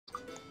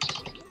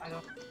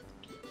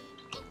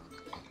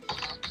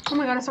Oh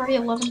my god, it's already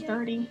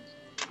 11:30.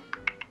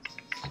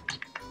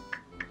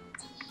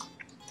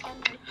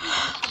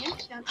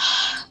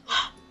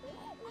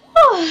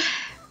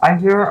 I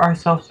hear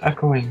ourselves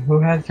echoing. Who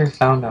has their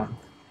sound on?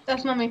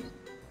 That's not me.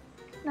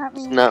 Not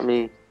me. Not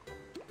me.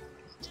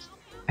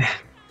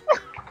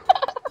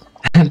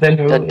 Then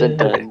who Dun, dun, is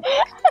dun. it?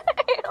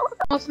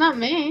 Well, it's not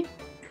me.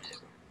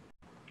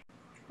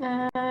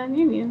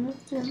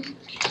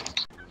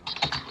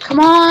 Come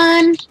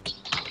on!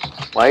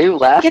 Why are you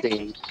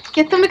laughing?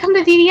 Get them to come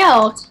to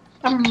DDL.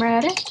 I'm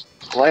ready.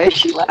 Why is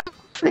she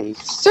laughing?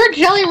 Sir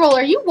Jelly Roll,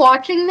 are you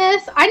watching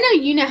this? I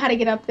know you know how to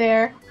get up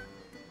there.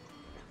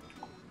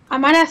 I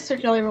might ask Sir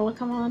Jelly Roll to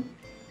come on.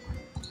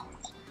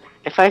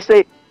 If I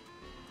say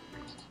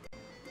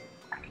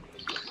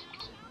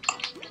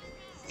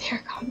Their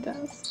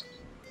contest.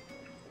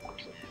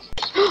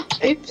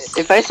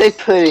 if I say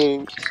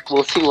pudding,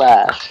 will she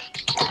laugh?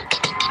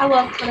 I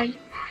love pudding.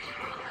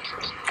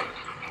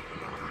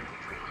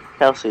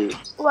 Kelsey.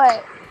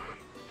 What?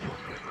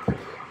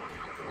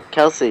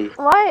 Kelsey.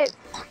 What?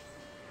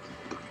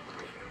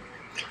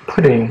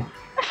 Pudding.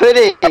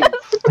 Pudding!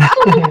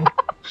 It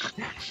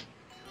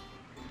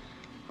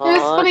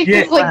was funny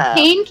yeah. because like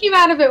Kane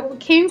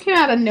came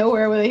out of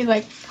nowhere with it. He's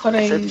like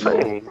I said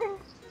pudding. pudding.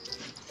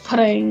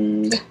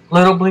 Pudding.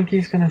 Little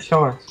Blinky's gonna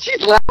show us.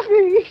 She's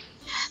laughing!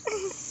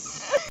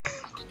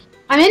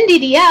 I'm in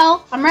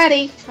DDL. I'm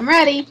ready. I'm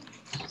ready.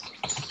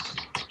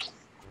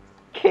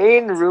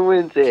 Kane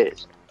ruins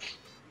it.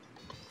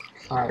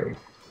 Sorry.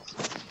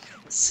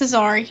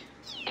 Sorry.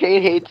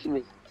 Kane hates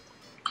me.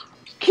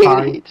 Kane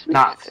Sorry. hates me.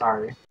 Not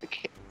sorry.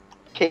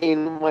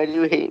 Kane, why do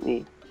you hate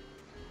me?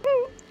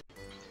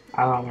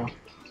 I don't know.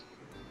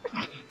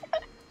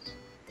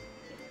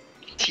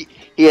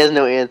 He has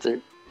no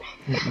answer.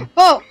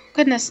 Oh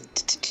goodness.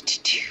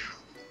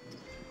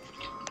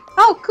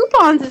 Oh,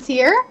 Coupons is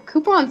here.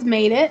 Coupons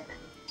made it.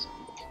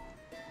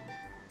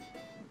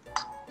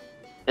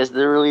 Is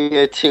there really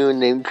a tune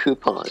named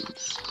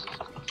Coupons?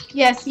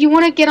 Yes. You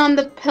want to get on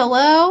the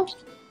pillow?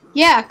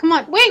 Yeah. Come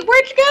on. Wait.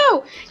 Where'd you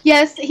go?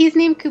 Yes. He's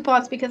named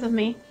Coupons because of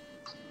me.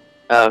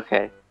 Oh,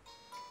 okay.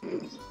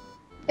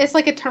 It's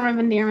like a term of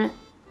endearment.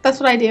 That's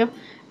what I do.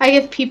 I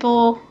give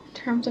people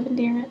terms of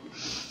endearment.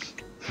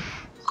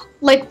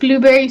 Like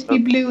Blueberry used to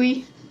be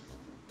Bluey.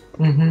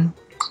 Mm-hmm.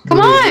 Come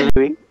on!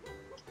 Louis?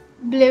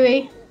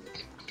 Bluey.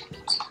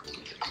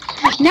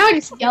 Now I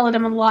just yell at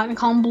him a lot and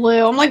call him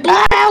Blue. I'm like,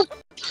 Blue!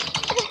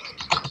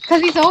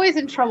 Because he's always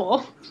in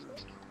trouble.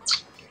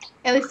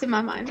 At least in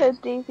my mind. The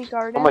Daisy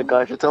Garden. Oh my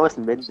gosh, it's almost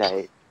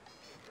midnight.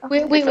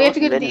 Wait, we It's have to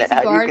go to almost Daisy midnight.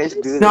 How do you guys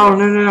Gardens? do No,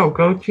 this? no.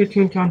 Go to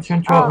Toontown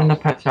Central in the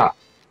pet shop.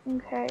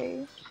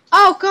 Okay.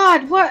 Oh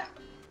god, what?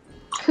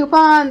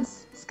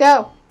 Coupons. Let's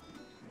go.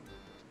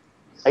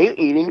 Are you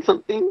eating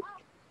something?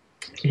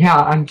 Yeah,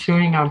 I'm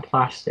chewing on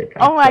plastic.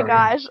 I'm Oh my sorry.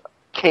 gosh.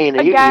 Kane,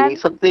 are you Again? eating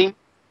something?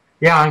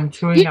 Yeah, I'm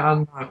chewing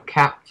on the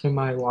cap to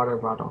my water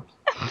bottle.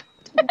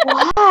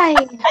 Why?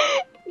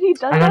 He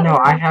does I don't that know.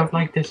 I wrong. have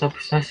like this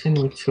obsession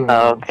with chewing.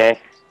 Oh, okay.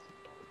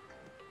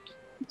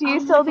 Do you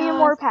Oh still my need God.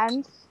 more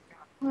pens?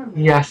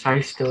 Yes,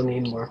 I still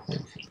need more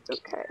things.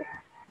 Okay.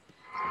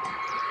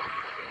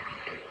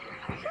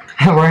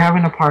 We're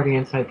having a party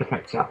inside the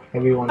pet shop.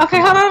 Everyone. Okay,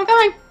 come hold on, I'm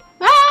coming.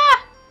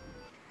 Ah!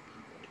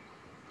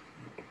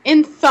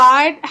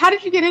 Inside? How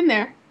did you get in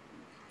there?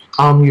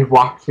 You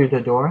walk through the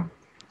door.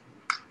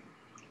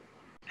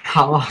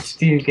 How else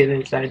do you get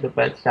inside the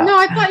pet shop? No,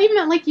 I thought you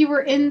meant like you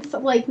were in,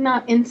 like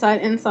not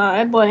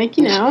inside, like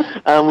you know.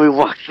 We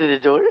walked through the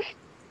door?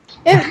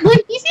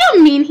 Like you see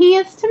how mean he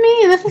is to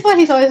me, and this is why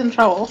he's always in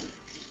trouble.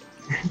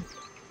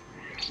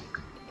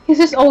 He's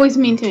just always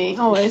mean to me,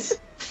 always.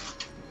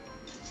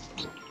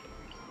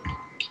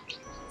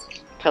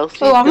 Kelsey.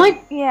 Oh, I'm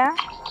like, Yeah.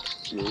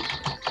 Me.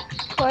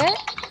 What?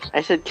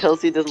 I said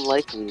Kelsey doesn't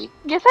like me.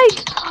 Yes,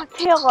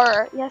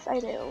 Taylor. Yes, I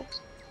do.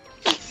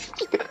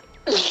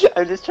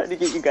 I'm just trying to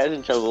get you guys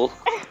in trouble.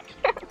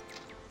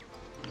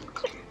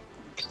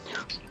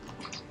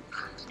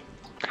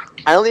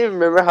 I don't even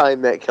remember how I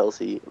met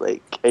Kelsey.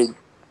 Like, I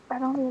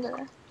don't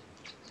either.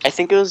 I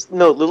think it was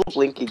Little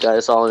Blinky got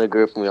us all in a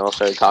group and we all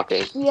started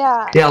talking.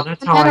 Yeah. Yeah,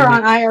 that's how met her I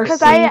on met.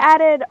 Because I IRC.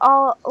 added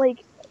all,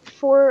 like,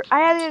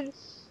 I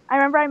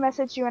remember I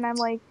messaged you and I'm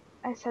like,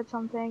 I said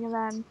something and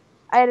then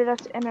I added us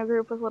in a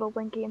group with Little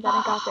Blinky and then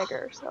it got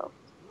bigger, so.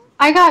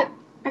 I got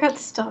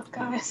stuck,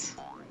 guys.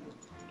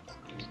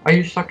 Are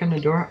you stuck in the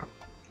door?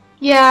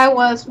 Yeah, I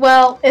was.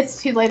 Well,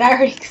 it's too late. I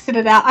already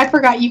exited out. I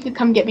forgot you could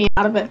come get me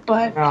out of it,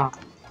 but Yeah.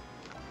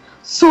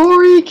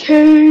 sorry,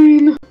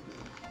 Kane.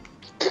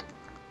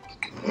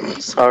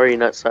 Sorry,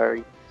 not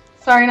sorry.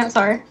 Sorry, not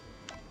sorry.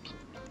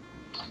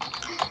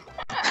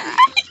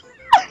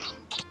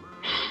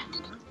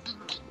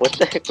 What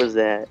the heck was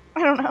that?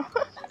 I don't know.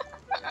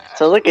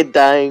 Sounds like a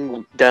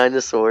dying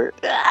dinosaur.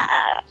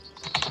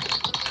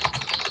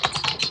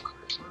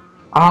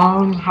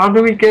 How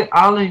do we get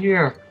out of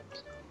here?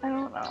 I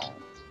don't know.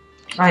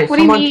 Alright, What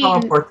do you someone mean?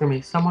 teleport to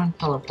me. Someone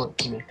teleport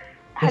to me.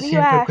 How Just do see you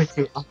if I ask? put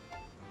you up.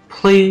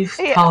 Please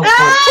Yeah. teleport.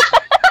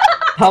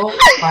 Oh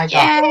my god.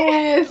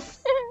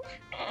 Yes!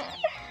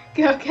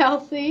 Go,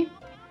 Kelsey.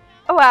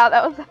 Oh, wow,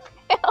 that was a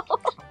fail.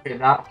 Okay,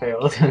 that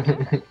failed.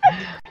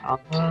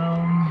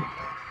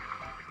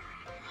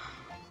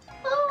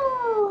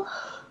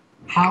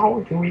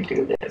 How do we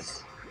do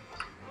this?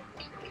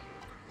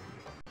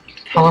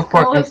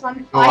 Teleport Girl this is on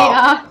to go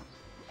out. fire.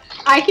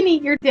 I can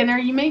eat your dinner.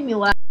 You make me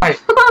laugh.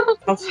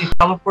 Kelsey,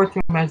 teleport to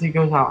him as he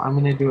goes out. I'm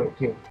gonna do it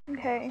too.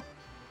 Okay.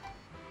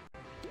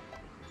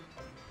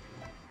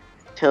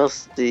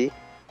 Kelsey,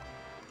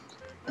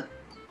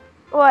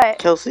 What?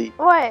 Kelsey,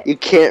 What? you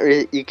can't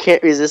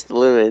resist the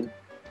lemon.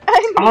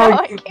 I know Oh,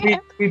 I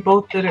can't. we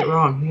both did it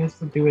wrong. He has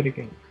to do it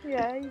again.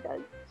 Yeah, he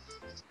does.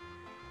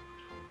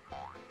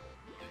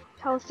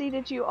 Kelsey,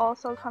 did you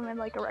also come in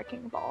like a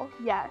wrecking ball?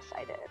 Yes,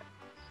 I did.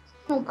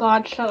 Oh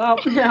god, shut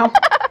up. No.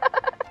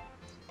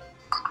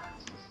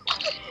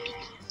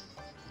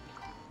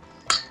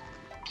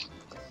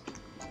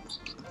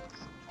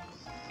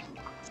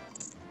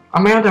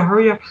 Amanda,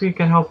 hurry up so you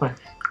can help us.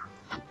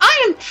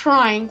 I am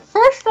trying.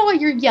 First of all,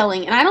 you're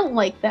yelling, and I don't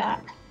like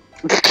that.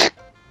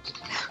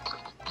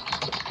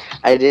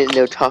 I didn't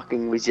know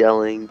talking was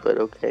yelling, but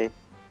okay.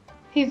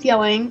 He's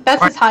yelling.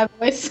 That's his high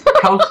voice.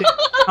 Kelsey,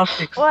 come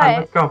What? on,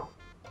 let's go.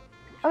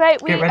 Okay,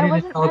 Get wait, I ready to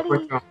wasn't teleport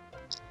ready. to him.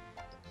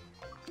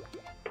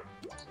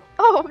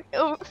 Oh,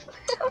 oops.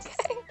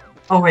 Okay.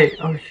 Oh wait,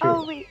 oh shoot.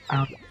 Oh, wait.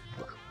 Um,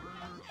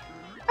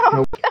 Oh,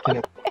 nope, no,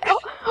 nope. no.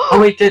 Oh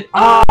wait, did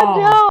Oh,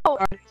 oh no.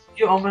 sorry,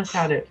 you almost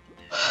had it.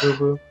 Boo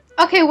boo.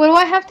 Okay, what do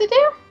I have to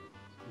do?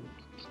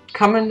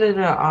 Come into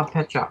the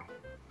pet shop.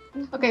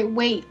 Okay,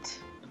 wait,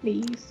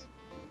 please.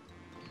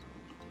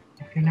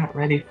 If you're not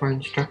ready for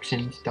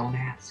instructions, don't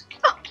ask.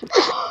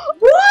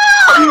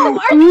 Whoa!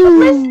 Are you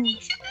listening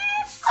to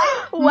this?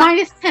 What?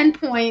 Minus 10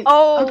 points.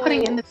 Oh. I'm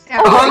putting it in the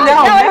chat. Oh, no,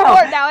 now I have no.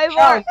 more. Now I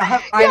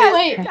have more. Yes,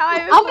 Wait, Now I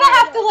have I'm more. gonna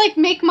have to like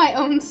make my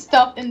own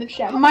stuff in the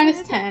chat.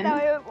 Minus 10. Now I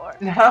have more.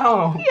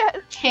 No. Yes.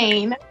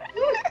 Kane.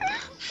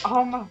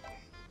 Oh my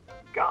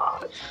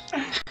god.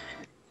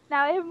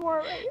 Now I have more.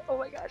 Right. Oh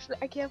my gosh,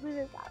 I can't believe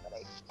it's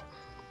happening.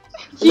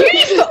 You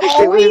used to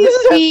always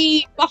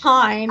be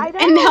behind, I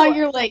and now know.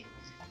 you're like,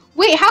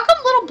 wait, how come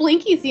Little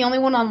Blinky's the only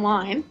one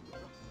online?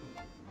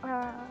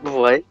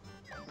 What?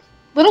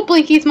 Little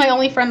Blinky's my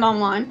only friend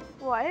online.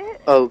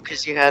 What? Oh,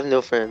 because you have no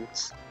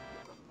friends.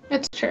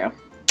 It's true.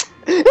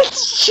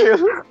 It's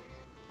true.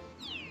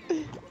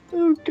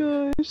 Oh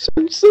gosh,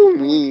 I'm so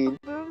mean.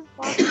 Boobs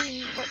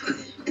blocking.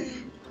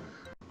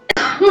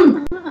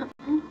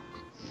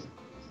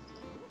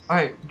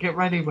 Alright, get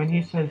ready when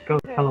he says go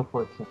Okay.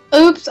 teleport to him.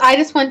 Oops, I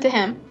just went to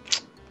him.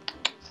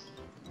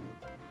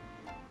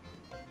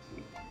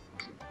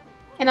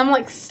 And I'm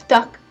like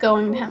stuck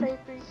going to him. Say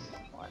 3, 2,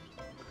 1.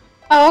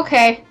 Oh,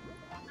 okay.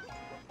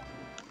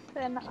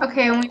 Then.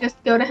 Okay, and we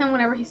just go to him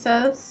whenever he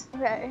says.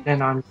 Okay.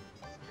 Then on.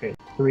 Okay,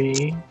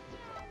 3,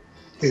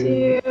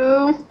 2,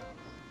 2,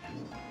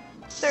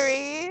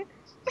 3.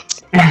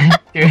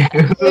 2,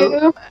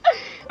 2,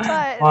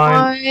 But. 1.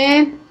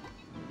 1.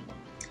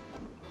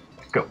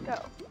 Go. Go.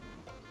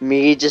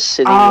 Me just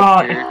sitting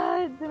Oh, here.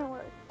 It didn't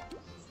work.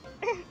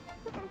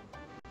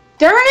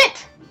 Darn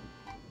it!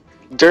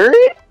 Dirt?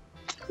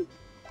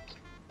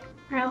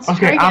 Alright, let's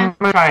Okay, try I'm again.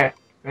 gonna try it.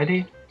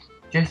 Ready?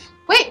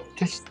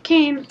 Just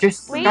Kane. Wait,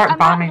 start I'm not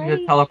bombing the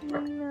ready.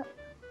 teleport.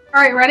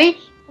 Alright, ready?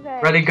 Okay.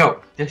 Ready,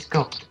 go. Just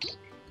go.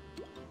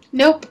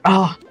 Nope.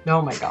 Oh,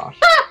 no, my gosh.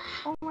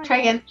 Oh my Try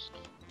again.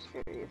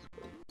 gosh, seriously.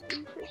 These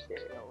are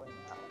cereal and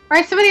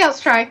Alright, somebody else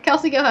try.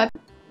 Kelsey, go ahead.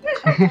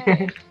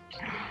 Okay.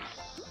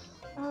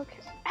 Okay.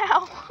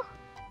 Ow.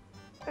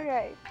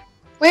 Okay.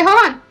 Wait,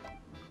 hold on.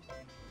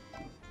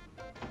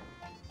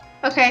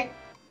 Okay.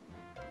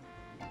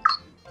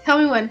 Tell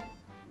me when.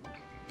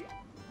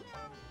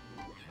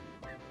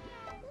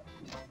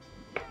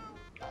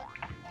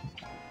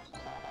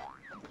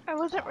 I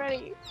wasn't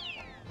ready.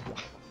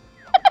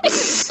 I know,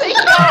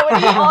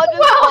 it's all just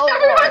well, all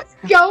everyone's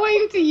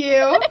going to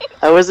you.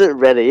 I wasn't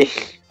ready.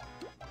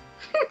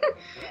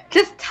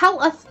 Just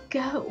tell us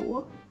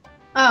go.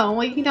 Oh,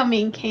 well, you can tell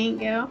me and Kane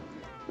go.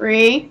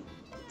 3,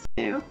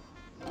 2.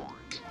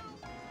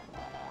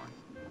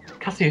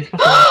 Kelsey, you're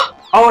supposed to.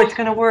 Oh, it's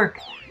gonna work.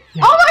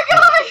 Yes. Oh my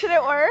gosh! Should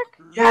it work?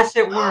 Yes,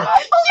 it worked.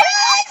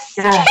 Yes!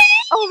 Yes.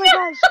 Oh my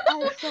gosh.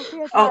 I still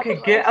can't do Okay,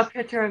 it. get a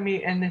picture of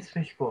me in this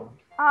fishbowl.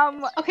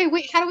 Okay,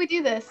 wait, how do we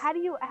do this? How do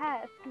you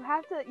ask? You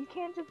have to. You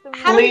can't just.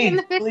 How do we get in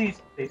Please, the fish-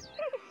 please, please.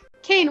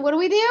 Kane, what do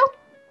we do?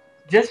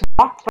 Just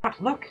walk back.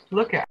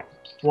 Look at it.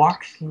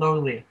 Walk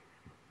slowly.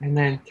 And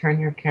then turn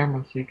your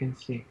camera so you can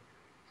see.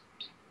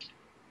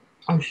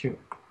 Oh, shoot.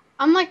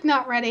 I'm like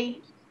not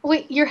ready.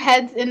 Wait, your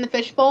head's in the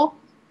fishbowl?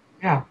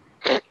 Yeah.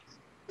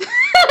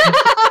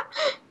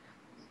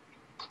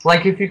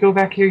 Like, if you go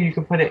back here, you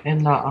can put it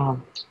in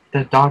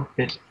the dog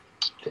bit,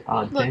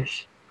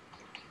 dish.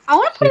 I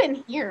want to put it in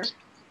here.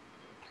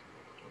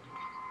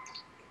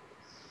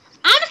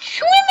 I'm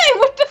swimming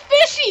with the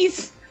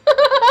fishies!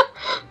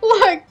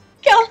 Look,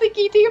 Kelsey,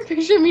 can you take a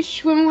picture of me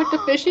swimming with the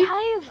fishies?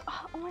 I've.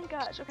 Oh my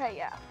gosh. Okay,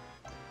 yeah.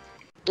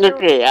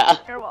 Okay, yeah.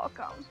 You're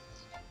welcome.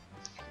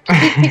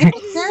 Take a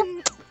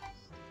picture?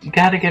 You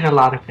gotta get a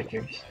lot of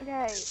pictures.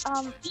 Okay,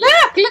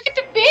 Look at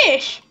the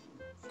fish!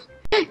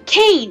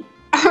 Kane,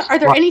 are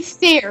there What? any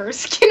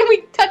stairs? Can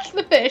we touch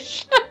the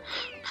fish?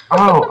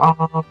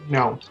 Oh,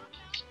 no.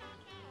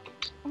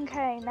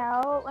 okay,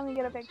 now let me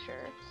get a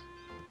picture.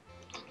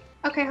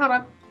 Okay, hold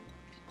on.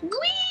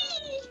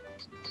 Whee!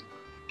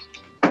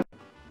 Can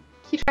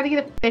you try to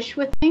get a fish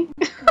with me?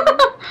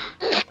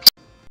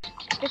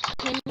 If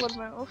Kane would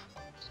move.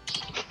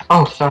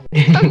 Oh, sorry.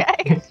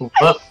 Okay.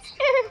 Whoops.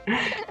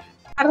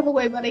 Out of the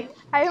way, buddy.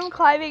 I am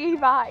climbing a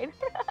vine.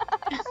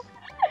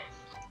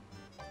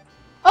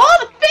 Oh,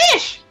 the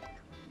fish!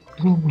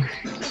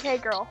 Okay,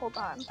 girl, hold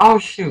on. Oh,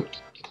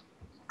 shoot.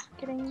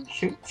 Getting.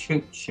 Shoot.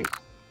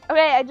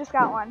 Okay, I just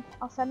got one.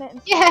 I'll send it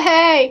in.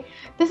 Yay!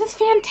 This is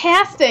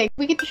fantastic.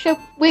 We get to show.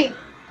 Wait.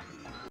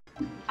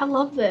 I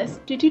love this.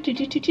 I just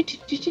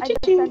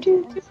sent it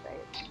in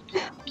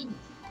space.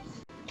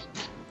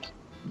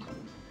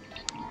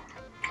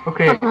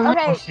 Okay, Okay.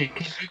 let's see.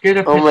 Can you get a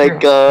picture? Oh my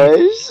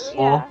gosh.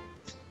 Yeah.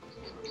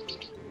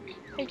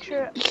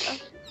 Picture.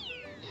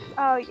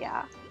 Oh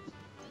yeah.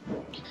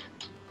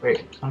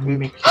 Wait, let me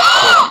make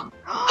sure.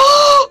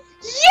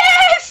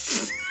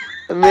 Yes!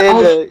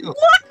 Amanda. Look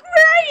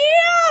where I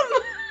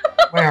am!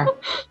 Where?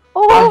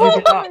 Oh How'd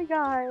you get up? my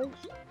gosh.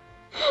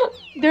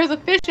 There's a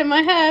fish in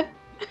my head.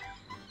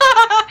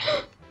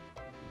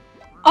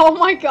 Oh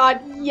my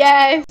god,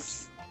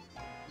 yes!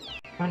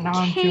 But now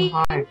I'm too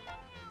high.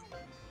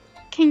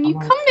 Can you Oh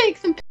my- come make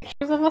some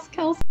pictures of us,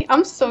 Kelsey?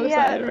 I'm so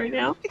Yeah. excited right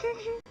now.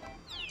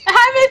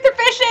 Hi, Mr.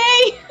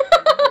 Fishy!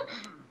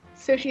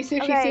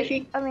 Sushi, Okay,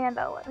 sushi.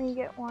 Amanda, let me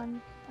get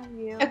one of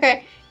you.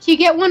 Okay, can you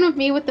get one with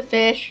me with the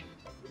fish?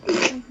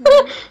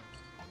 Mhm.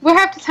 We'll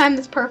have to time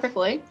this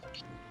perfectly.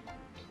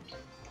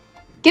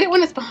 Get it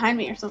when it's behind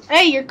me or something.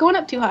 Hey, you're going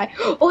up too high.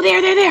 Oh,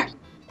 there!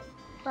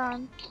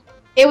 Run.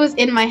 It was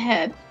in my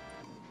head.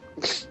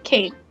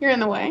 Kate, you're in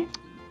the way.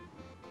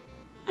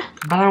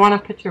 But I want a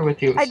picture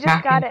with you. I just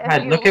Smack got in it the of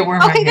head. you. Look at where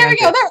my Okay, there we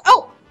hand go.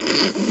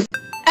 is. There.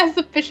 Oh! As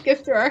the fish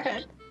gets through our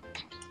head.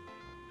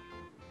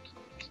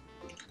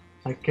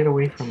 Like, get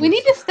away from We me.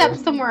 need to step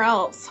somewhere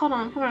else. Hold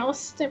on. Let's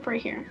step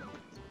right here.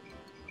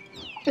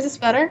 Is this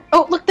better?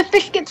 Oh, look, the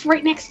fish gets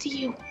right next to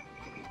you.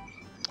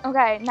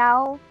 Okay,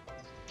 now,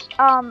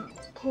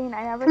 Kane,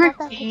 I never Come here, got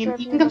that Kane. picture of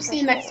You you can in come the stand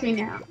fish next to me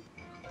now.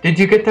 Did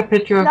you get the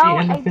picture of No,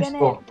 me in the I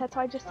fishbowl? didn't. That's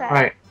what I just said.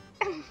 Right.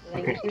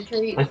 Like, your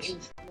treat.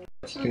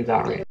 Let's do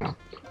that right now.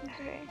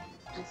 Okay.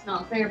 It's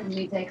not fair for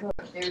me to take her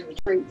upstairs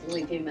with treats and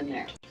leave him in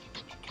there.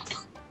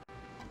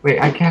 Wait,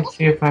 I can't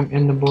see if I'm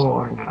in the bowl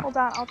or not. Hold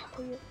on, I'll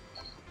tell you.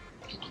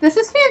 This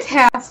is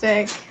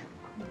fantastic.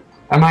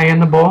 Am I in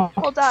the bowl?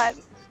 Hold on.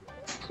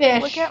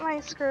 Fish. Look at my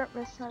skirt,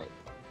 Miss Nutty.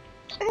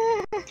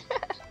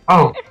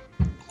 Oh,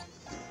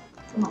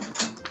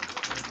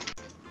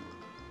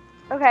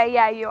 Okay,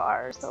 yeah, you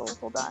are, so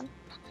hold on.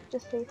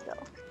 Just stay still.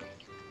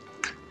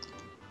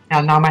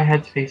 yeah, now my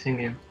head's facing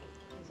you.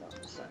 He's all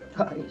excited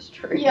about his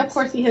treats. Yeah, of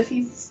course he is.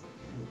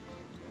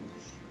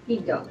 He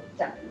don't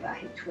talk about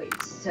his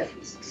treats, so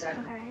he's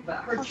excited Okay,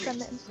 about her I'll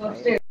send it in treats. Go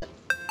space.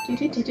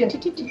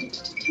 upstairs.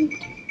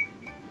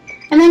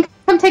 And then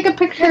come take a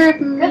picture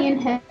of me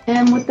and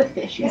him with the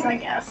fishies, I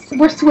guess.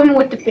 We're swimming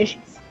with the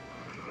fishies.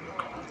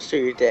 So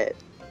you're dead.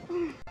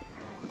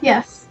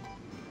 Yes.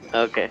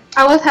 Okay.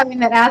 I was having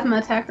that asthma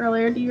attack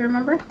earlier. Do you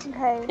remember?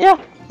 Okay.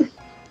 Yeah.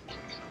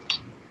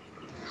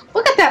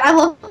 Look at that. I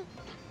love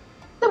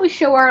that we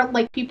show our,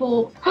 like,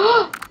 people.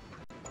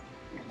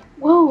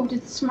 Whoa,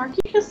 did Smarky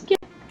just get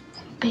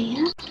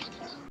banned?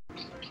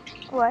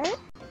 What?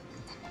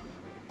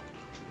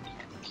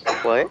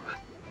 What?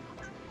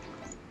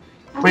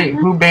 I don't Wait,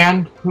 know. who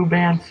banned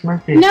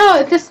Smurfy? No,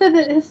 it just said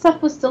that his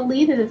stuff was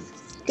deleted.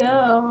 Let's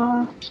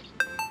go.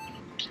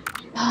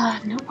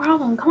 No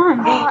problem. Come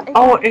on.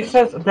 Oh, it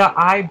says that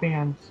I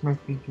banned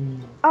Smurfy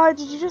Jr.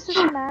 Did you just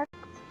disconnect?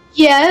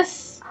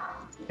 Yes.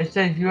 It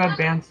says you have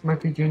banned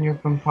Smurfy Jr.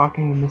 from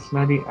talking in Miss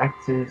Nutty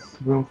X's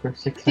room for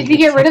 600 Did you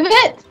get rid of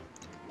it?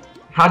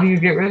 How do you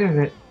get rid of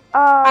it?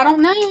 I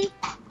don't know.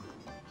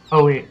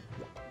 Oh, wait.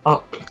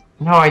 Oh,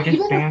 no, I just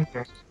You better- banned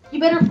her. You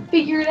better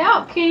figure it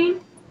out,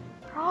 Kane.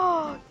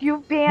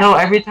 You banned. No,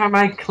 every time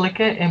I click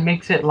it, it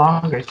makes it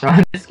longer, so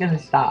I'm just gonna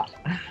stop.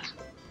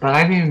 But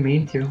I didn't even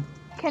mean to.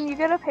 Can you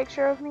get a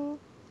picture of me?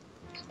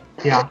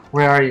 Yeah,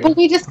 where are you? But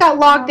we just got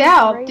logged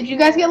out. Right Did you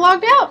guys there. get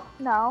logged out?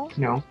 No.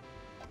 No.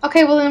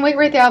 Okay, well then wait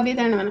right there. I'll be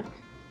there in a minute.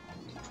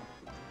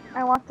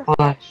 I want the Hold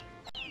on. fish.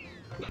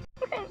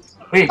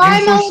 Wait, Bye,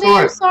 you're so Melody.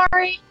 I'm short.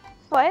 sorry.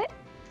 What?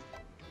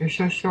 You're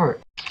so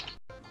short.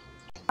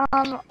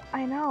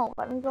 I know.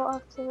 Let me go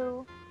up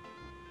to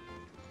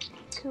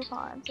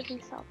coupons if he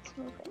stops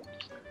moving.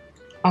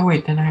 Oh,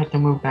 wait, then I have to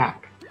move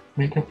back.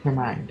 Make up your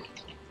mind.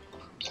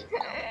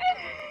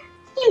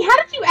 Kane,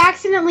 how did you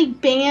accidentally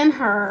ban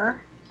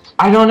her?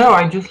 I don't know,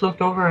 I just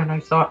looked over and I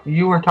saw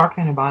you were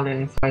talking about it,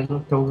 and so I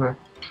looked over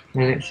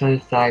and it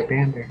says that I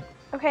banned her.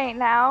 Okay,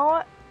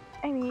 now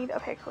I need a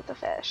pic with the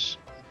fish.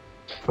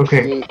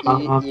 Okay,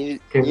 You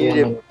give me a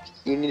minute.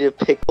 need a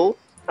pickle?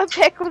 A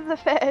pic with the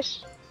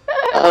fish.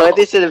 Oh,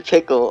 they said a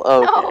pickle.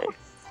 Oh, No. okay.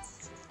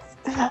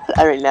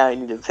 Alright, now I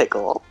need a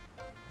pickle.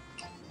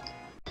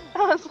 I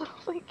was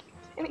like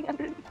standing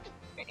underneath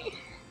me.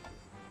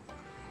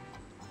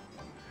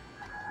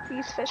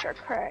 These fish are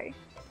cray.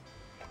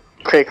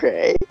 Cray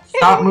cray.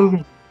 Stop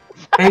moving.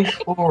 Face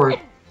forward.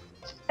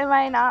 Am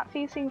I not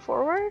facing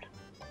forward?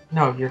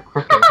 No, you're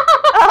crooked.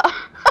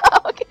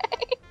 Oh, okay.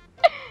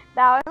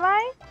 Now am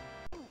I?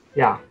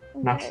 Yeah,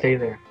 now Okay. stay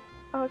there.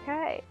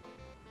 Okay.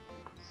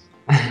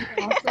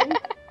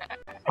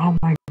 Oh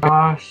my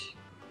gosh.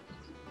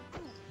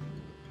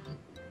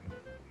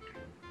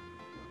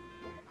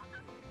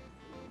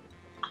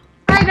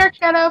 Hi, Dark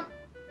Shadow.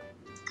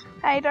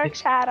 Hi, Dark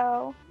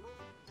Shadow.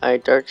 Hi,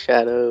 Dark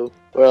Shadow.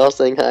 We're all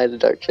saying hi to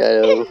Dark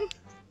Shadow.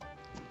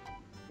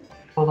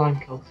 Hold on,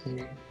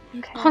 Kelsey.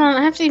 Okay. Hold on,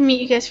 I have to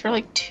mute you guys for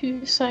like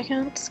 2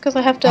 seconds because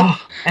I have to.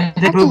 Oh, and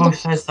the boo-boo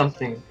says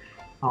something.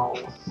 Oh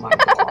my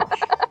gosh.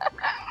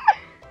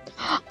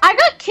 I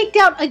got kicked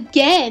out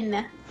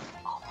again.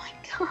 Oh my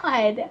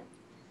god.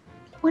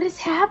 What is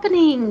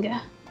happening?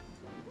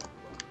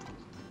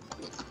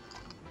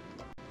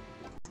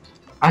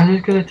 I'm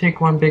just gonna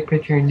take one big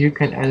picture and you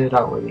can edit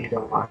out what you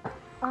don't want.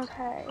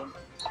 Okay.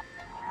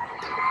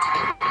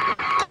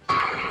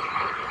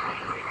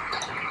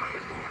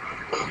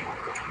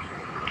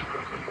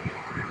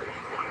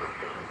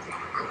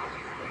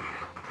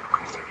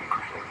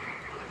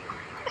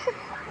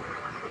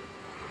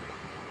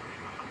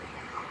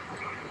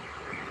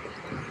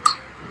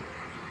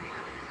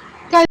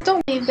 Guys,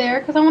 don't leave there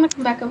because I want to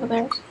come back over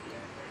there.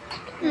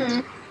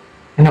 I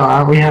know,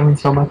 aren't we having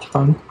so much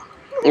fun?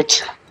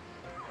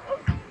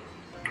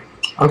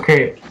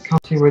 Okay,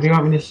 Kelsey, where do you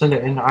want me to send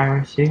it? In the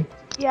IRC?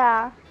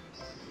 Yeah.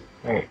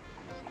 Right.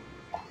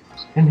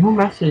 And who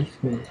messaged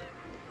me?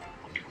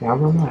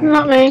 Never mind.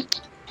 Not me.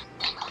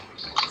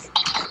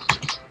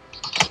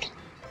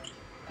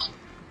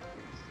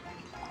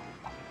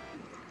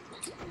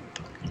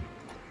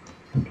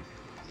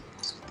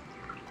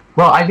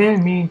 Well, I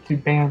didn't mean to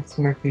ban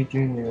Smurfy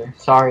Jr.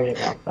 Sorry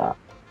about that.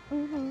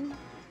 Mhm.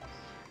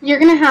 You're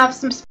gonna have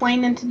some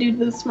splaining to do to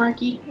the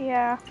Smarky.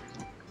 Yeah.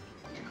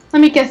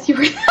 Let me guess you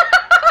were.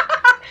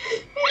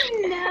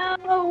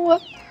 No.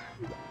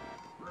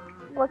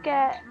 Look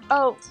at.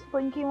 Oh,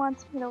 Blinky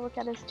wants me to look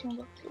at his tomb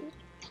book too.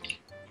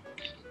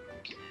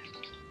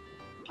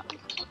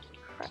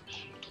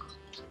 Fresh.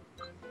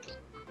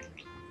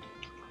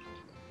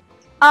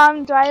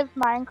 Do I have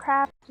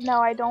Minecraft?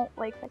 No, I don't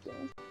like that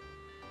game.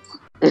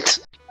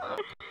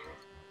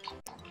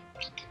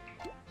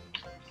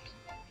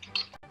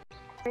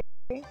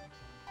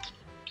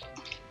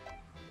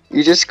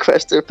 You just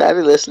crushed their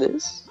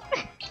fabulousness.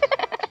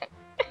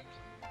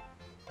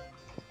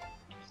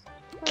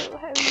 So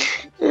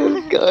heavy.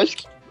 Oh gosh.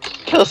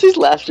 Kelsey's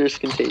laughter is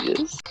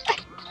contagious.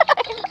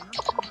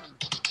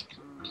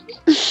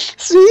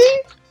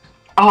 See?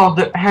 Oh,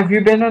 have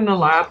you been in the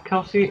lab,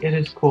 Kelsey? It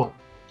is cool.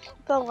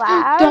 The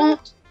lab?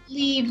 Don't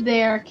leave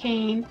there,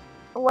 Kane.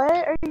 What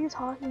are you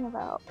talking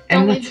about? In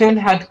Don't the leave Toon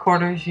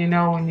headquarters, you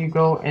know, when you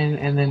go in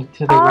and then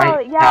to the Oh,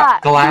 right, yeah,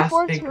 that glass,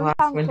 before big Toontown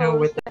glass window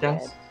with the closed, I did.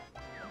 desk.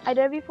 I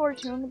did before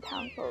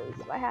Toontown closed,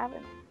 but I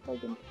haven't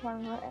plugged into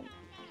Rewritten.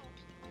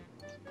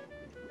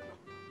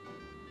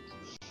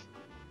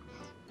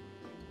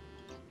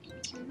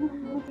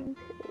 I'm moving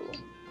to.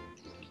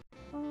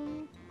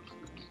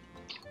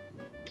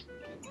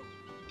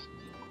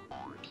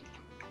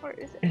 Where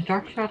is it? Is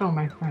Dark Shadow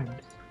my friend?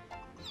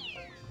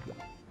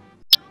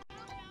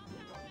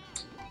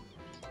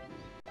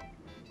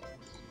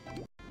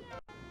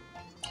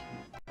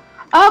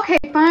 Okay,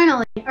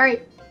 finally.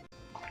 Alright.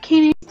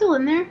 Kane, are you still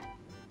in there?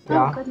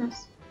 Yeah. Oh,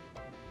 goodness.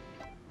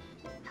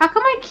 How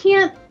come I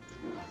can't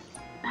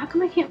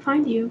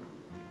find you?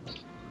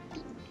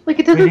 Like,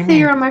 it What do doesn't you say mean?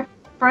 you're on my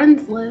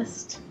friends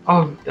list.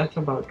 Oh, that's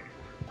a bug.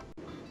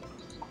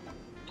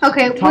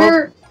 Okay,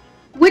 Tell-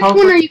 which tell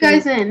one are her you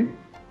guys in?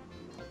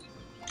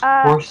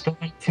 We're still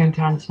in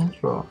Toontown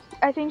Central.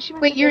 I think she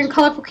meant Wait, the you're in district.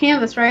 Colorful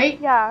Canvas, right?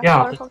 Yeah, Yeah,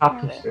 the colorful top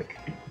canvas. district.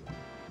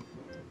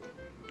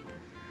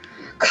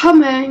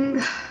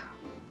 Coming.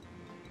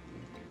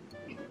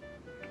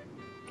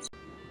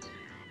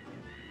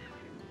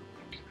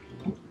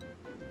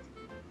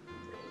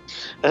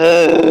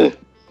 I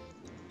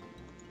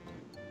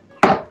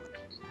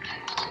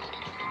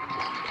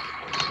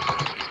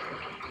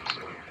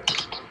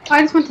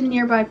just went to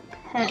nearby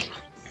pets.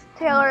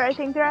 Taylor, I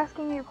think they're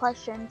asking you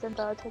questions in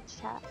the Twitch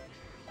chat.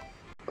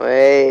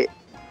 Wait.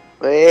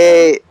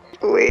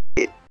 You're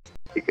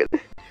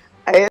gonna...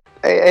 I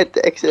had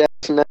to exit out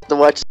not to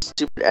watch the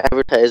stupid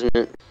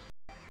advertisement.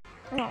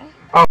 No.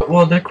 Oh,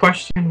 well, the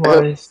question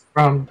was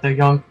from the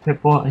young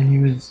Pitbull, and he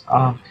was,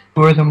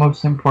 who are the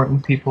most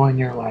important people in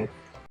your life?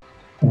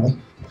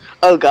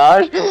 Oh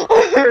gosh,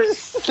 there's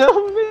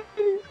so many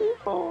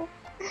people.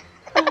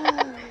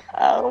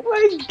 Oh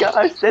my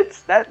gosh,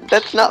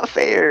 that's not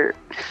fair.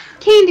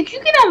 Kane, did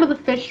you get out of the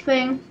fish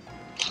thing?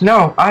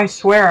 No, I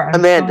swear. I'm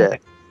Amanda.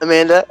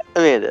 Amanda.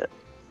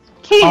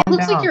 Kane, Calm it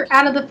looks down. like you're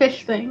out of the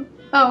fish thing.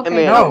 Oh, okay.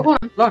 Amanda. Oh, hold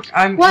on. Look,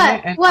 I'm What? in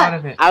it and What? out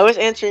of it. I was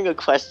answering a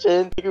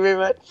question. Thank you very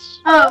much.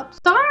 Oh,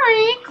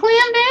 sorry.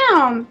 Clam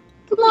down.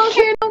 Long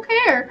hair don't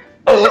care.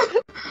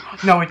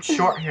 No, it's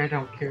short hair,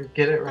 don't care.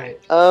 Get it right.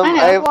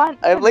 I know. Want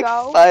I have to like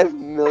go? 5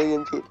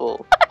 million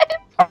people.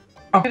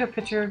 Oh, get a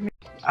picture of me.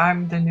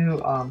 I'm the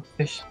new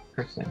fish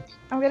person.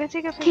 I'm gonna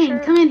take a Kane,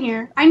 picture. come in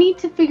here. I need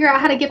to figure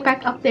out how to get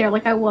back up there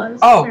like I was.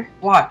 Oh, There.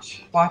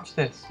 watch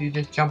this. You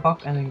just jump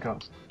up and then go,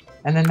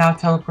 and then now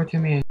teleport to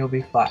me and you'll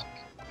be flat.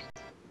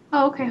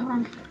 Oh, okay, hold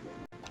on.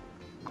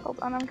 Hold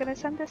on, I'm gonna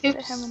send this to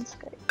Oops. him in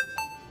Skype.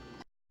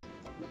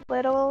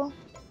 Little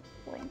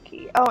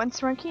Blinky. Oh, and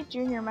Smirky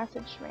Jr.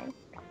 messaged me.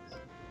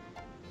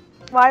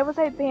 Why was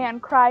I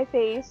banned? Cry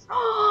face.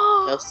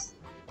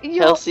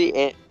 Kelsey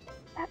and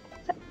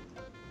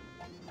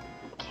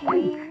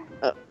Kane.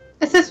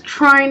 It says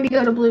trying to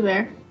go to Blue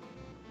Bear.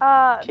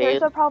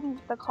 There's a problem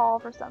with the call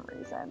for some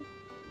reason.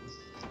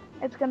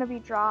 It's gonna be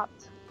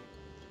dropped.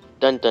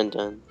 dun dun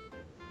dun.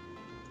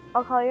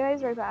 I'll call you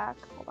guys right back.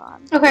 Hold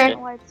on. Okay. I don't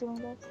know why it's doing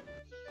this.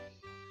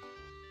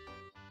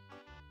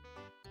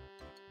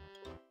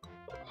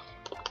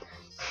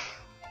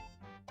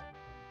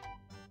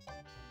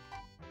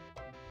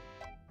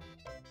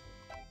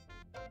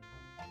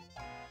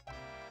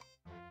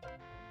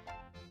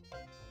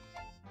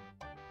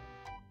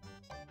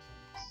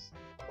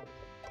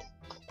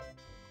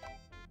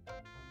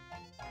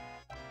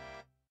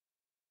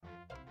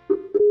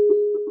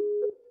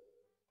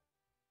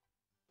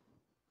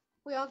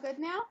 We all good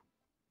now?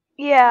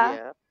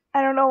 Yeah.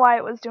 I don't know why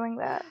it was doing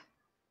that.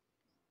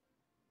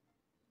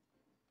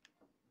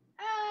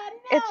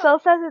 No. It still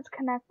says it's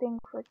connecting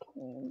for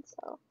Kane,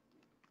 so.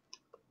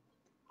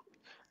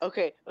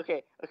 Okay.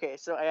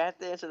 So I have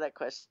to answer that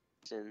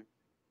question.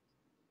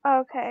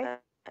 Okay.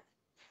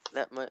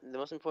 The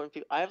most important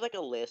people. I have like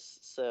a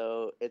list,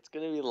 so it's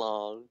gonna be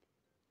long.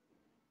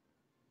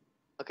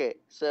 Okay,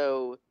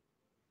 so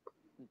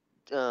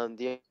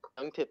the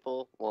young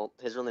pitbull. Well,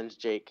 his real name's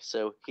Jake,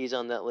 so he's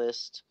on that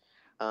list.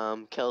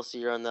 Kelsey,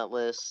 you're on that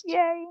list.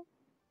 Yay.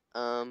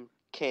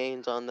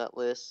 Kane's on that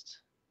list.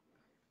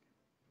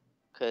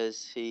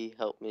 Cause he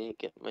helped me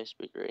get my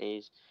speaker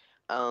A's.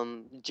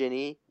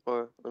 Ginny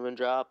or Lemon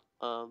Drop.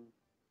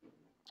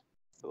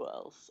 Who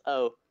else?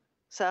 Oh,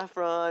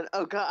 Saffron.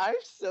 Oh god, I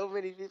have so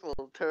many people.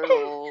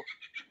 Turtle.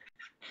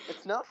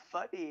 It's not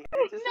funny.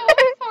 I just No,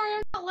 I'm sorry.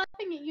 I'm not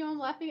laughing at you. I'm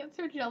laughing at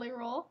Sir Jelly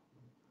Roll.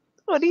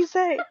 What do you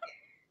say?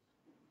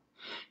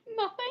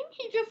 Nothing.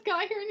 He just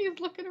got here and he's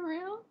looking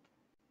around.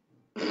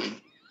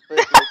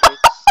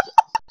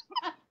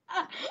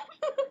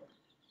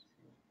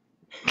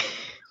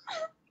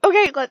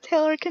 Okay, let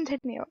Taylor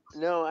continue.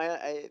 No,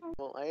 I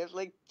have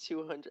like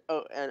 200.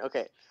 Oh, and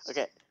okay.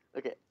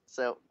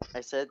 So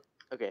I said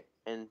okay,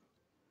 and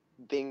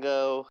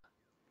Bingo,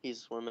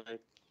 he's one of my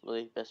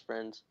really best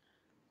friends.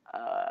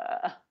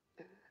 So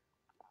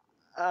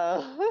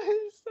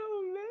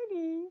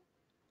many.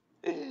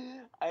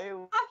 I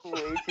have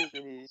way too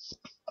many.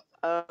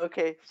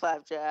 Okay,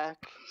 Flapjack.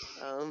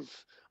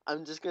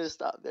 I'm just gonna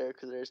stop there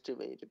because there's too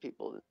many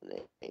people to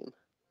name.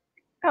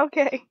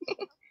 Okay.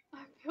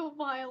 I feel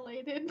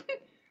violated.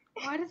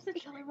 Why does the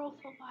Jelly Roll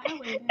feel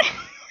violated?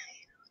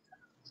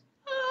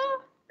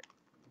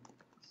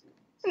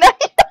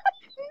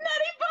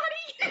 Nutty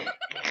Buddy!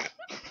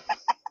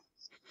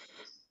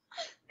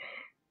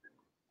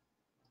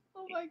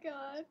 Oh my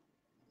god.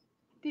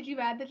 Did you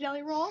add the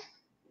Jelly Roll?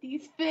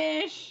 These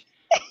fish!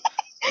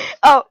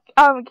 Oh,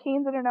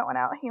 Kane's internet went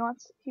out.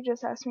 He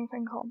just asked me if I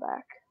can call him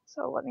back.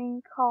 So let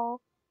me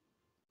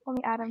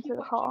add him to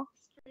the call.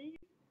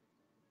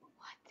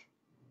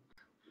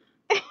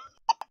 What?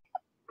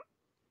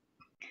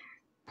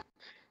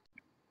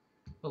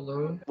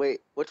 Hello?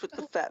 Wait, what's with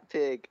the fat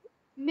pig?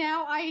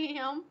 Now I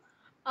am.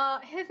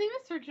 His name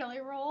is Sir Jelly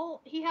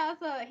Roll. He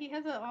has a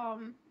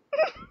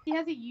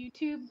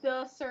YouTube,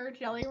 the Sir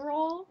Jelly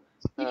Roll.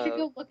 You should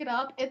go look it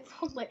up.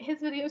 His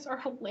videos are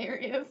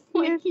hilarious.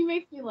 Like, he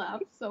makes me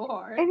laugh so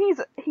hard. And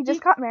he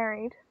just got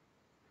married.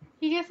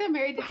 He just got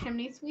married to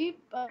Chimney Sweep.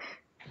 The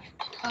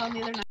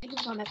other night he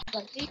was on that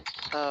buddy.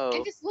 Oh.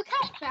 And just look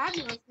how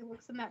fabulous he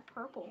looks in that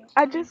purple.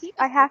 I have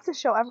looks to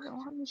show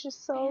everyone. He's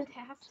just so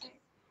fantastic.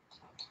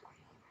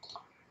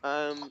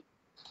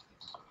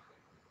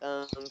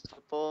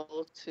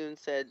 Football Tune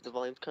said the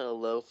volume's kind of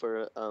low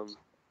for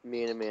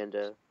me and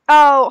Amanda.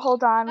 Oh,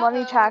 hold on. Let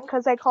me check,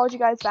 because I called you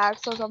guys back,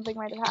 so something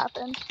might have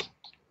happened.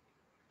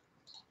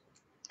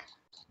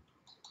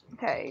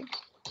 Okay.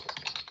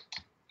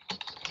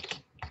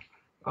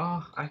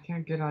 Oh, I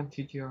can't get on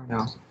TTR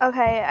now.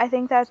 Okay, I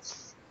think that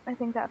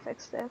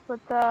fixed it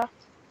with the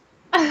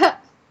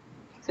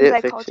since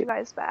I called you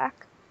guys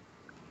back.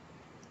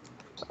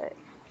 But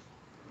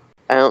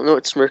I don't know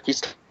what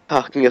Smirky's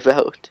talking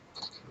about.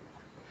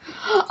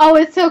 Oh,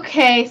 it's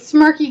okay.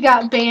 Smirky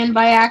got banned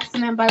by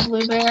accident by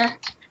Blue Bear.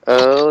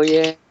 Oh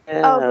yeah.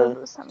 oh,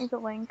 Blue sent me the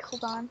link.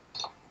 Hold on.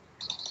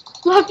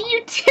 Love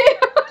you too.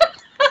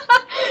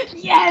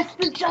 Yes,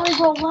 the Jelly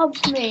Roll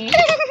loves me.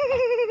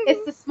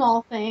 It's the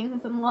small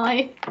things in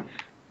life.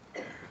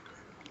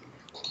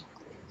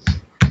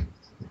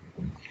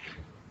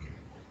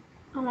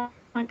 Oh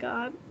my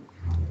god.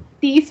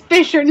 These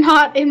fish are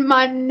not in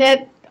my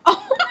net.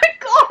 Oh my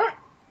god.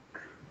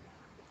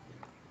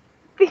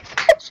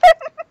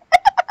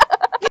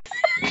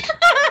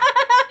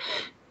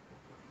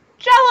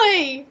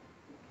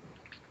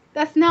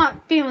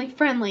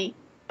 family,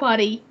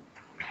 buddy.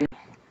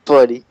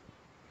 Buddy.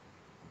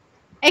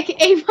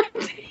 AKA my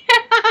dad.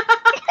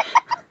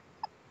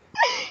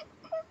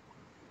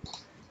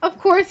 Of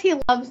course he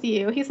loves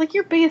you. He's like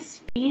your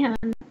biggest fan.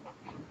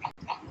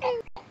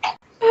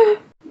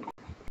 What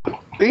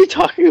are you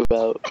talking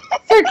about?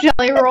 Sir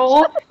Jelly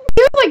Roll.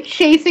 He was like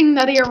chasing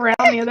Nutty around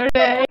the other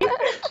day.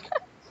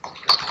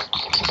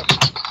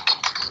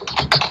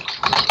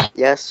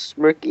 Yes,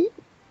 Smirky?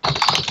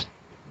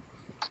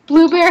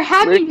 Blue Bear,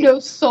 have you Ricky. no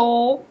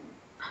soul?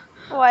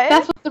 What?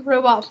 That's what the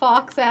robot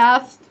fox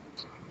asked.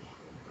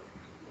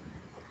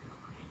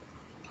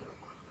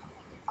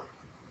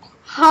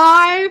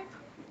 Hi.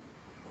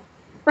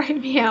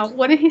 Right meow.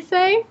 What did he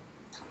say?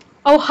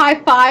 Oh, high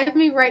five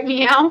me, right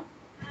meow.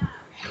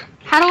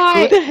 How do Who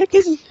I? the heck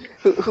is...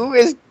 Who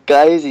is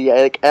Geisy?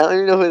 I don't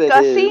even know who that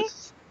Gussie?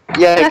 is.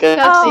 Yeah, That's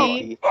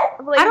Gussie.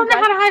 I don't know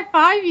how to high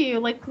five you.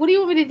 Like, what do you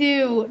want me to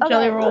do,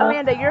 Jelly Okay, Roll?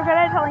 Amanda, you're good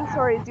at telling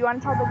stories. Do you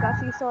want to tell the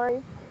Gussie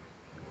story?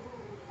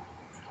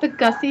 The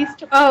Gussie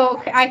story? Oh,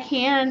 okay, I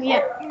can.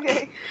 Yeah.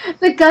 Okay.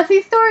 The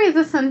Gussie story is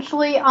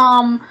essentially,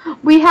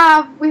 we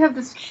have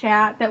this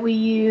chat that we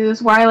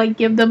use where I like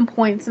give them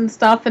points and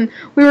stuff, and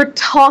we were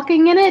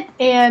talking in it,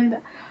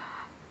 and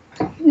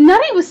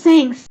Nutty was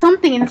saying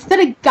something, and instead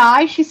of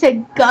Guy, she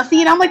said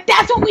Gussie, and I'm like,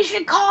 that's what we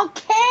should call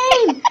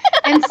Kane!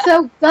 And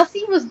so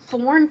Gussie was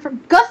born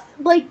from,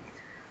 like,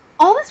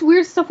 all this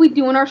weird stuff we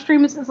do in our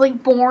stream is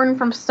like born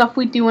from stuff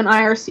we do in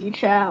IRC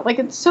chat. Like,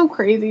 it's so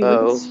crazy. Like,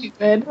 Oh. it's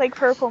stupid. Like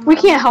purple. We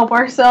Moon. can't help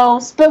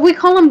ourselves, but we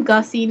call him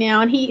Gussie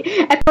now, and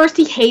at first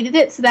he hated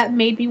it, so that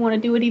made me want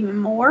to do it even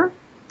more.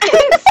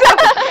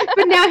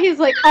 But now he's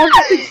like, I'll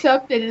just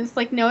accept it, and it's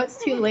like, no, it's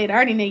too late. I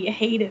already know you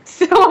hate it,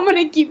 so I'm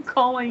gonna keep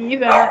calling you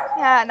that.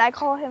 Yeah, and I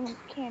call him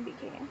Candy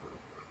Cane.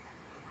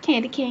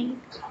 Candy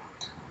cane.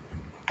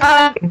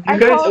 Can you I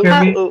guys call-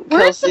 hear me? Oh,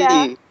 Where's the-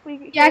 Kelsey.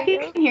 Yeah, I hear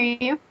can you. hear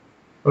you.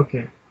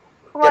 Okay.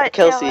 What,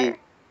 Kelsey, Taylor?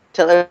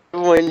 tell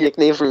everyone your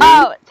nickname for me.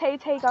 Oh, Tay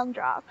Tay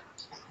Gumdrop.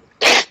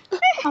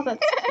 Oh,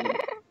 that's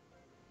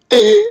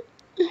cute.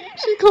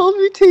 She called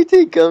me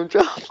Tay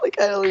Gumdrop. Like,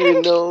 I don't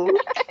even know.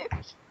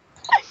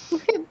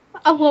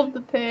 I love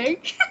the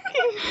pig.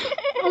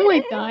 I'm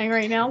like dying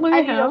right now. Look I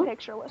at need a him.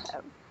 picture with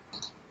him.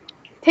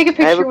 Take a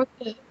I have picture a- with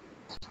it.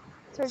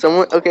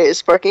 Someone, okay,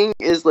 Sparking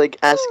is like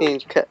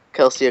asking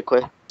Kelsey a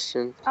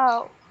question.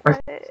 Oh,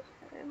 what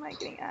am I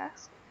getting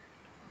asked?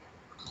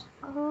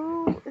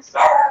 Who is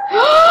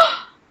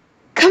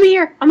Come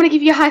here. I'm gonna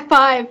give you a high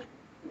five.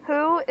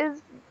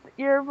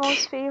 your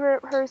most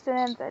favorite person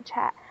in the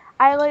chat?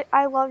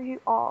 I love you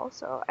all,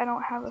 so I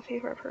don't have a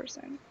favorite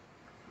person.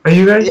 Are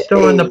you guys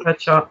still in the pet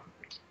shop?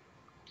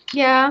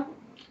 Yeah.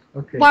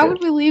 Okay. Why good.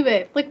 would we leave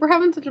it? Like, we're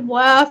having such a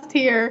blast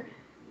here.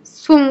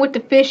 Swimming with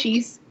the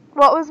fishies.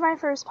 What was my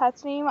first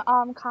pet's name?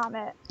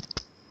 Comet.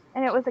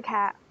 And it was a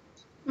cat.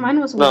 Mine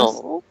was Wes.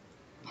 No.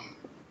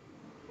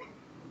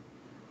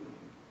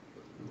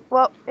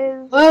 What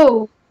is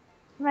Whoa.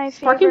 my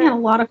Sparking had a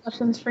favorite? lot of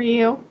questions for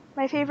you.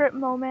 My favorite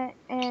moment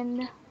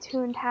in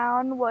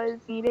Toontown was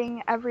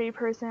meeting every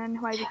person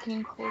who I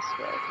became close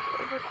with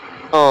over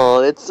time.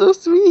 Oh, that's so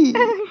sweet.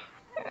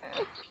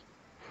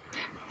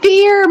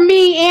 Fear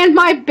me and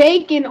my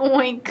bacon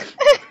oink.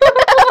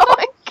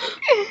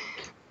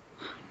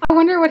 I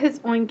wonder what his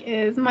oink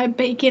is. My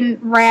bacon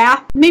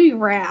wrath. Maybe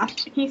wrath.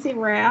 Can you say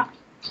wrath?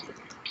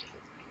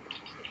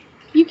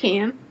 You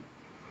can.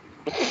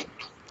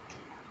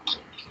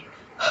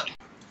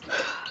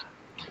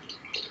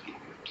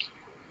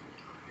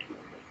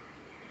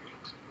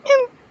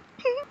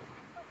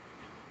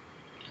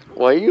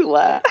 Why are you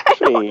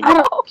laughing? I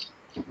don't.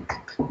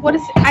 What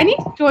is? I need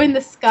to join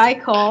the Sky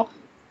Call.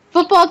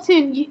 Football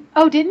Tune.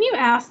 Oh, didn't you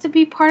ask to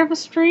be part of a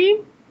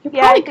stream? You're Yeah,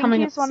 I probably think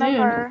coming he's up one soon.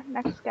 of our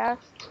next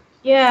guests.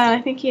 Yeah,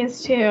 I think he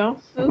is too.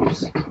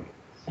 Oops.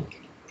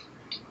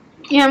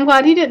 Yeah, I'm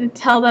glad you didn't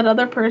tell that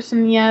other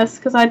person yes,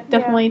 because I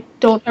definitely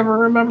don't ever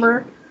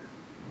remember.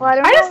 Well, I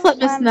don't I know just let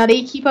Miss when-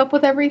 Nutty keep up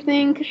with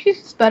everything, because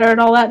she's just better at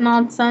all that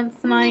nonsense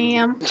than I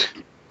am.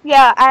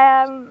 Yeah,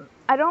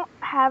 I don't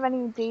have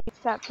any dates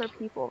set for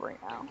people right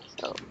now,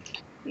 so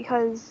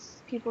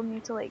because people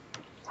need to like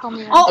tell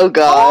me. Oh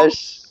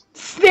gosh.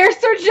 There's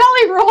Sir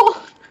Jelly Roll!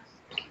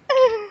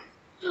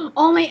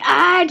 Only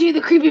I do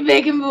the creepy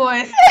bacon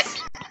voice.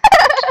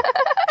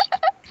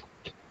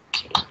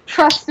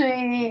 Trust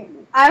me,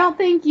 I don't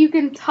think you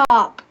can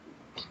top.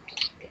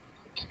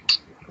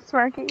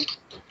 Smirky.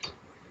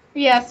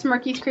 Yeah,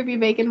 Smirky's creepy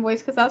bacon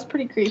voice, because that was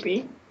pretty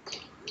creepy.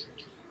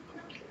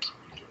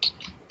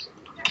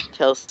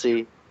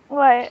 Kelsey.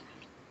 What?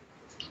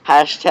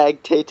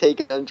 Hashtag Tay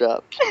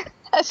Gumdrop.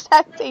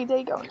 Hashtag Tay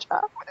Tay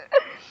Gumdrop.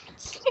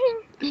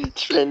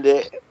 Trend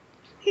it.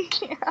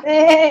 Yeah.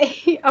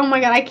 Hey. Oh my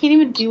god, I can't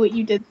even do what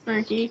you did,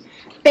 Smirky.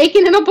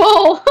 Bacon in a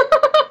bowl!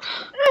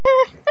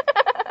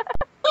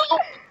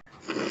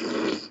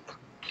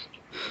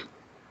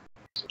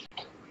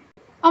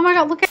 Oh my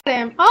god, look at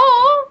him.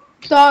 Oh!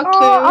 Dog food.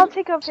 Oh, I'll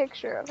take a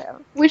picture of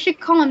him. We should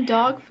call him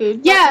dog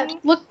food. Yeah, me?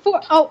 look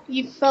for. Oh,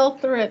 you fell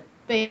through it,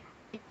 babe.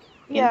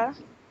 Yeah.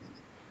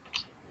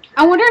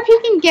 I wonder if you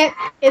can get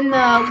in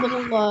the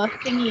little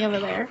thingy over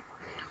there.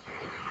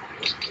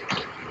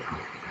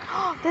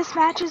 This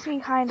matches me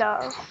kind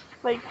of.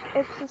 Like,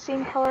 it's the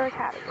same color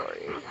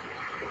category.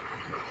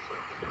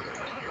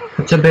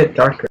 It's a bit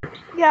darker.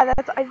 Yeah,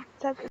 that's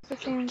it's the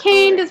same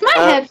Kane, color. does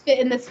my head fit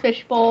in this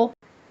fishbowl?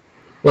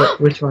 What?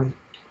 Which one?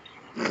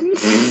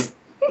 The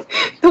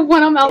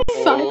one I'm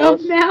outside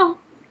of now.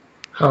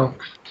 Oh.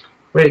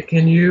 Wait,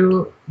 can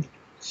you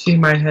see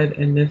my head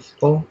in this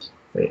bowl?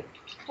 Wait.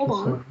 Hold this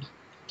on. one.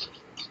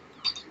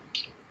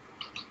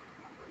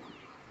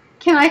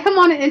 Can I come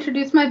on and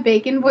introduce my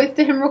bacon voice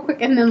to him real quick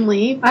and then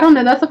leave? I don't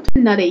know, that's up to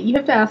Nutty. You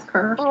have to ask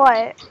her.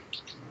 What?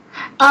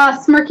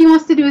 Smirky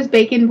wants to do his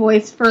bacon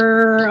voice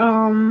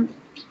for,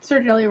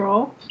 Sir Jelly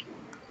Roll.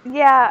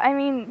 Yeah, I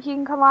mean, he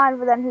can come on,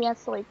 but then he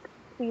has to, like,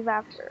 leave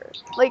after.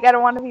 Like, I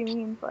don't want to be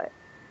mean, but...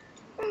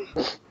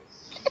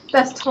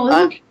 That's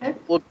totally okay.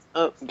 Well,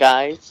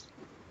 guys.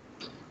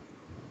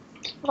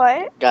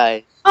 What?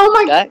 Guys. Oh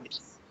my...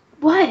 Guys.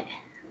 What?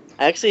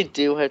 I actually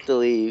do have to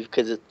leave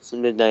because it's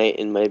midnight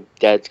and my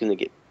dad's gonna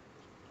get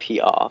pee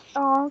off.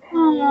 Oh, okay.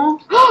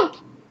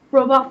 Aww.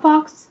 Robot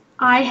Fox,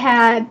 I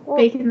had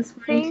bacon this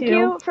morning Thank too.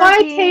 you for Bye,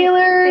 being-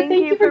 Taylor.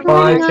 thank you for joining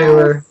Bye, us.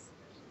 Taylor.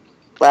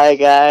 Bye,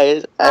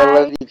 guys. I Bye.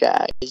 love you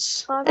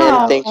guys. Love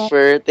And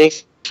you.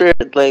 thanks for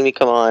letting me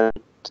come on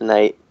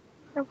tonight.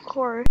 Of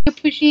course. I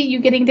appreciate you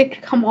getting to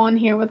come on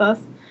here with us.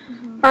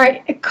 Mhm. All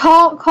right,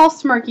 call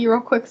Smirky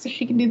real quick so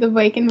she can do the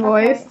bacon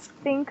voice. Okay.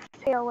 Thanks,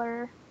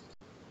 Taylor.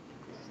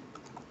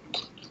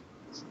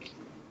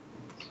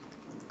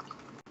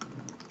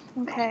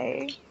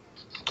 Okay.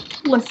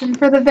 Listen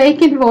for the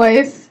bacon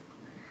voice.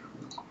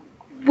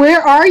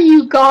 Where are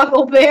you,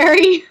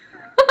 Goggleberry?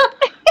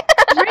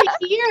 Right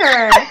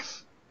here.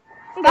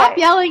 Stop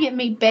Okay. yelling at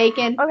me,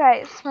 bacon.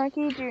 Okay,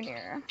 Smirky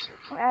Jr.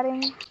 I'm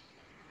adding...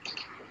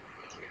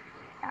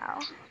 Ow.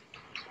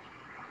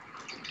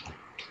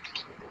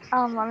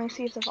 Let me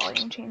see if the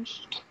volume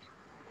changed.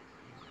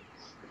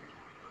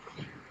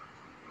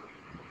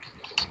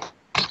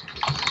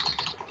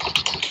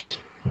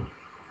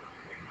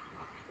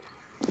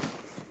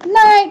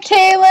 Night,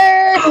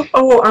 Taylor.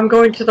 Oh, I'm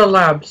going to the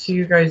lab. See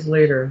you guys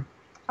later.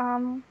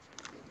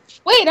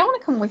 Wait, I want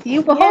to come with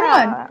you, but hold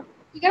on.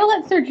 You gotta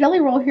let Sir Jelly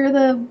Roll hear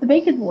the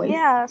bacon voice.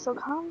 Yeah, so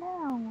calm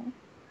down.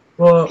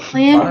 Well,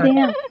 Calm bye.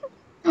 down.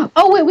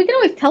 Oh wait, we can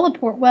always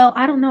teleport. Well,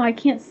 I don't know. I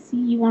can't see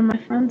you on my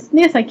phones.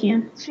 Yes, I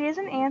can. She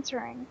isn't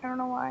answering. I don't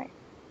know why.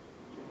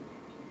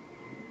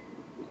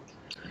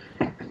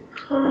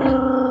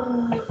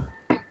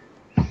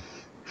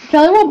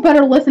 Jelly Roll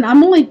better listen.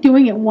 I'm only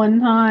doing it one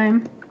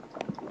time.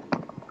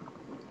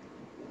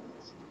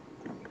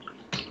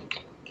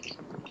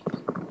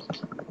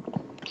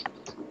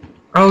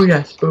 Oh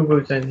yes, Boo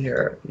Boo's in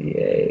here.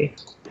 Yay.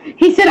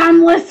 He said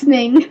I'm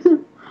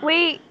listening.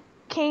 Wait,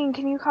 Kane,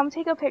 can you come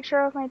take a picture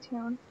of my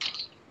tune?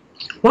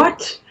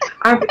 What?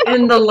 I'm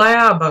in the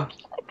lab.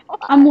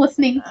 I'm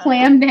listening.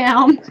 Clam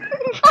down.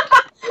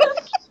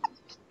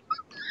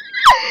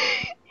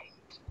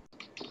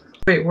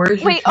 Wait, where's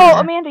your Wait, tune? oh,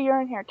 Amanda, you're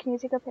in here. Can you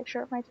take a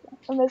picture of my tune?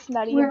 Of Miss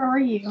Nutty. Where are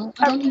you?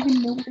 I don't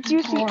even know where Do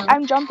you see? are.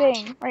 I'm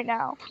jumping right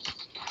now.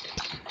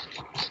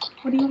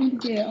 What do you want me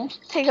to do?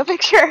 Take a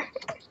picture.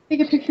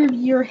 Take a picture of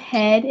your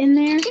head in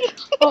there?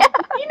 Oh,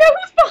 you know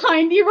who's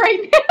behind you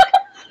right now?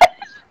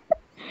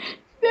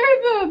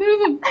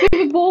 there's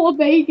a bowl of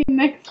bacon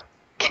next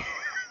to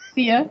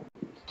you.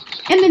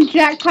 And then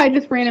Jack Pie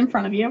just ran in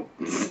front of you.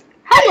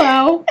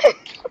 Hello.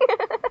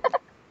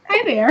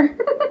 Hi there.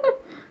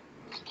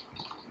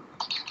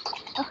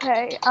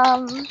 Okay, I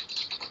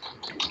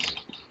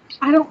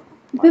don't...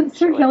 The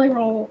Sir Jelly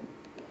Roll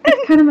is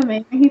kind of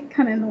amazing. He's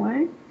kind of in the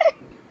way.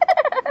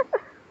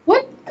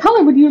 What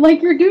color would you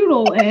like your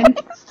doodle in?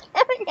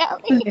 staring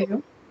at me.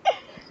 Blue.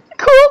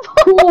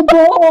 Cool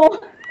ball.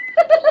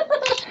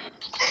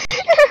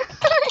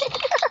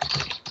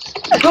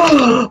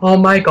 Cool bowl. Oh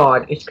my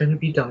god, it's gonna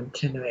be done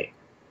tonight.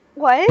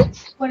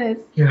 What? What is?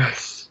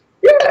 Yes.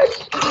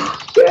 Yes.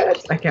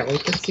 Yes. I can't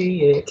wait to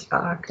see it.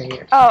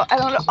 Okay. Oh, I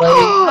don't know.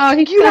 Oh,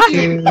 he's You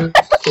touching have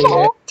To see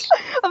it.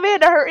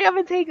 Amanda, hurry up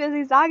and take this.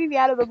 He's knocking me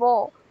out of the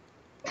bowl.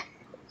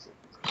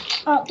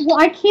 Well,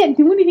 I can't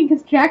do anything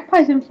because Jack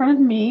Pie's in front of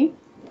me.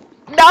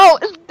 No,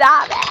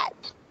 stop it.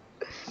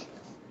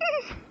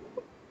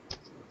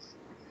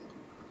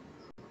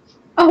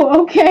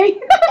 Oh, okay.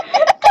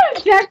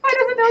 Jack Pie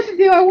doesn't know what to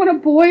do. I want a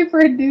boy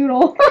for a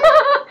doodle.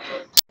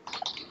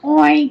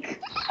 Oink.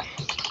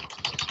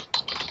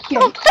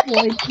 Get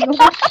boy doodle.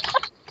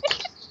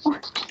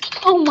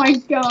 Oh my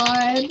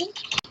god.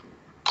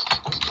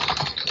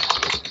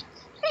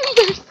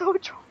 They're so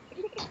trolling.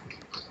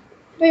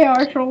 They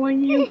are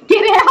trolling you.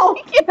 Get out!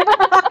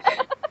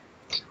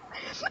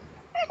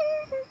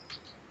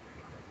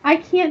 I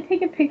can't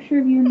take a picture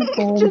of you in the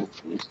bowl.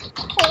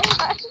 Oh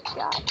my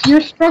god. Your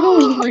struggle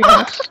is real.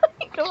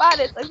 Come on,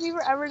 it took me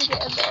forever to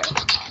get in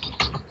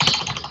there.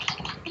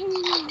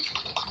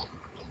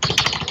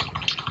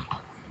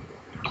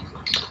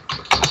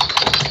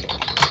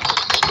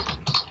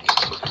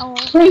 Oh.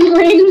 Ring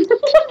ring.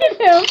 Look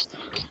at him.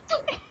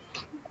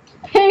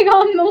 pig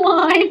on the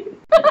line.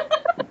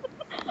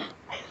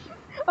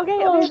 Okay,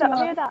 Oh, okay, God.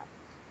 okay, that.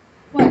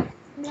 What?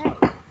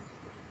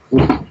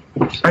 Okay.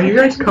 Are you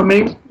guys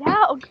coming?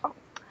 Yeah,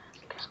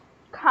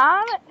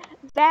 calm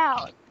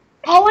down.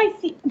 Oh, I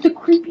see the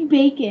creepy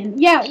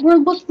bacon. Yeah, we're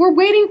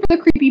waiting for the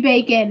creepy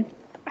bacon.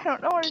 I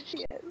don't know where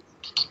she is.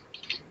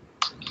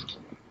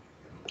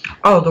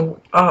 Oh, the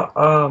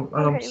Okay,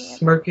 man.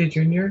 Smirky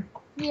Jr.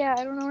 Yeah,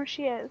 I don't know where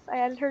she is. I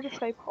added her to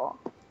Skype call,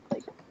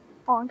 like, a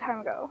long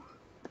time ago.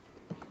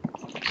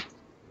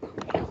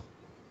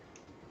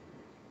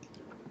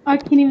 I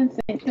can't even say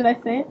it. Did I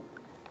say it?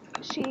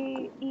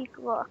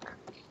 Look.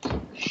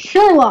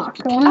 Sherlock.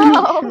 I want to meet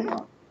Oh.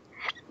 Sherlock.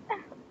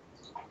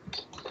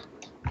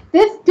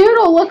 This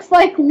doodle looks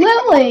like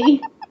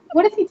Lily.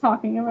 What is he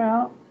talking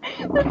about?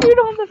 The dude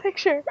on the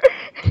picture.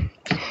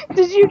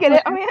 Did you get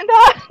it,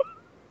 Amanda?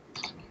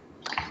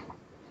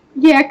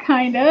 Yeah,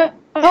 kinda.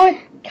 Oh, it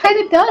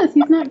kinda does.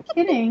 He's not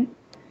kidding.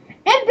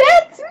 And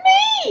that's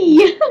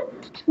me!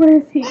 Where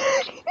is he?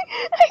 I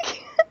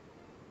can't.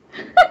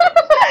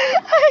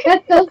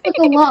 That does look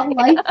a lot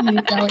like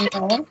you, Jelly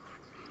Roll.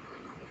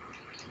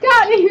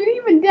 Got me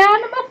even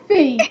down to my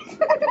feet.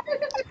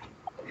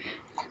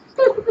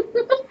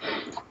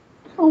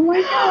 Oh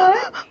my god.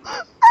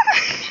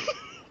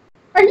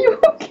 Are you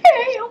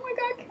okay? Oh my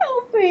god,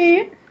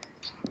 Kelsey.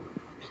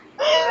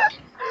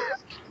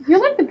 You're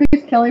like the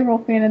biggest Jelly Roll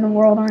fan in the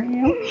world, aren't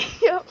you?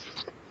 Yep.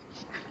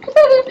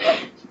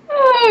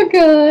 Oh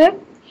god.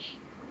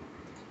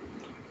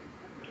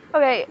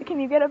 Okay, can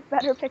you get a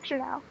better picture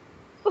now?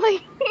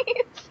 Please.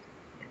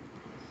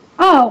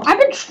 Oh, I've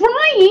been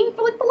trying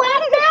for like the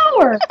last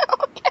hour.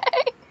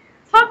 Okay.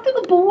 Talk to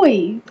the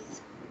boys.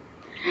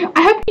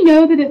 I hope you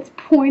know that it's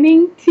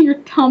pointing to your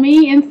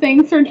tummy and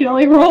saying Sir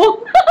Jelly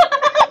Roll.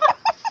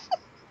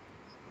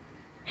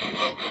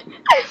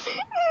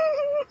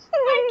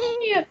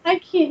 I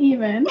can't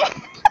even.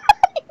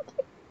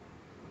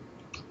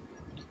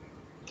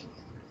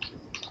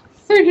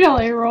 Sir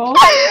Jelly Roll.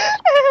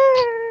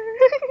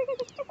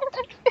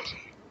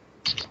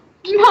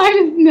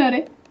 Mine is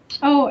nutty.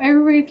 Oh,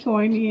 everybody's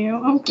going to you.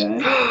 Oh,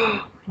 good.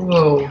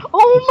 Whoa.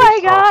 Oh my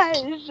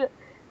This is gosh.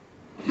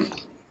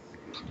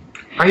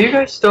 Are you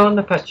guys still in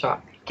the pet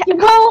shop?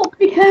 Well,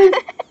 because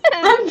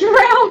I'm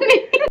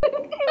drowning.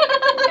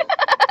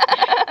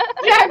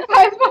 Jack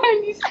flies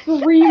behind you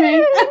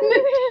screaming. And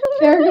then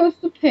there goes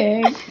the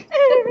pig.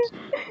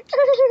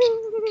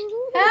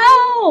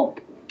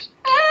 Help!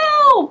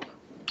 Help!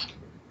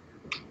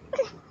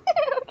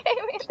 Okay,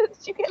 Amanda,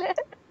 did you get it?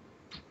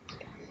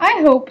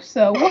 I hope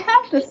so. We'll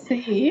have to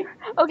see.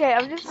 Okay,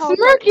 I'm just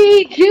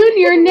Smirky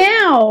Jr.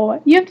 now!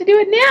 You have to do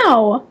it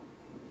now!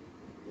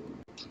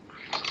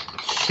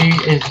 She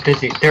is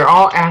busy. They're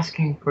all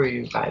asking for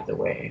you, by the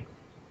way.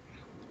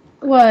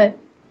 What?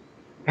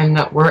 And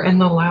that we're in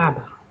the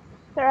lab.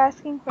 They're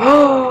asking for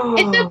Oh!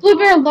 It said Blue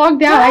Bear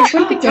logged out. I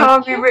went to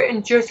go.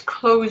 Rewritten just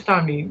closed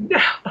on me.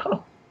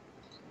 No.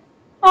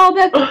 Oh,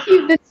 that's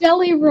cute. The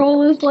Jelly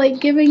Roll is like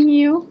giving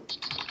you.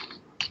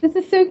 This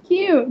is so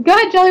cute. Go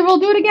ahead, Jelly Roll.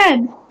 Do it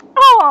again.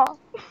 Oh!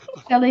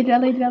 Jelly,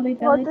 jelly, jelly,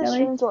 Well, jelly, the jelly.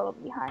 stream's a little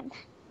behind.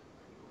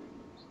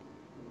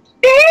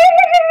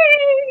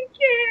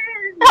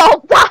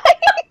 Oh,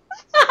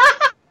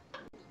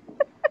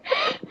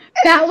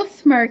 That was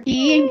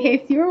Smirky, in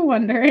case you were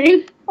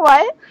wondering.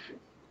 What?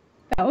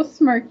 That was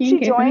Smirky, She in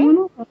case joined? anyone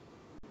was wondering.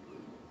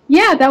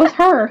 Yeah, that was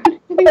her. Who do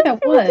you think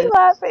that Who was was?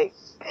 laughing?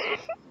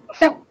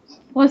 That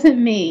wasn't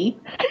me.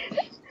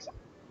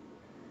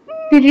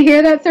 Did you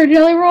hear that, Sir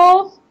Jelly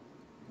Roll?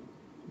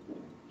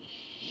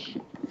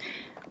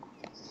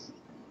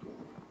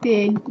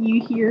 Did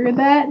you hear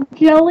that,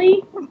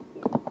 Jelly?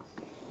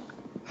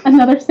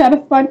 Another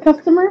satisfied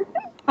customer?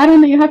 I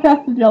don't know, you have to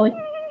ask the Jelly.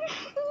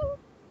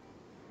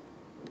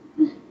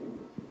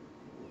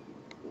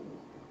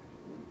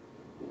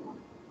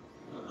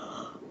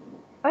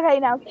 Okay,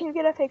 now can you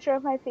get a picture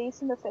of my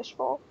face in the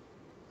fishbowl?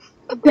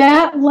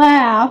 That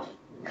laugh.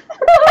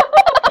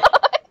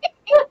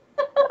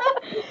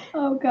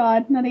 Oh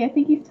god, Nutty, I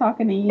think he's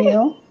talking to you.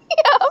 Yeah.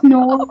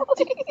 Snort.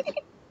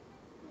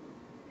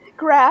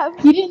 Grab.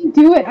 You didn't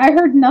do it, I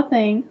heard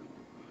nothing.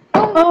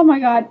 Oh my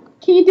god.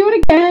 Can you do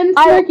it again,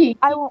 Smirky?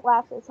 I won't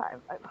laugh this time.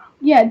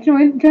 Yeah,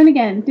 join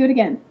again. Do it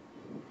again.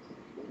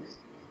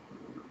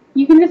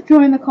 You can just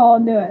join the call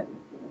and do it.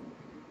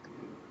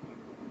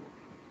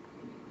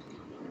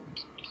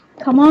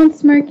 Come on,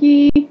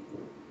 Smirky.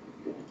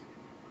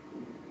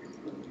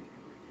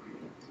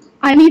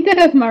 I need that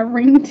as my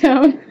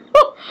ringtone.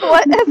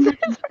 What is You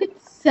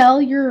could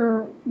sell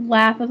your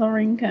laugh as a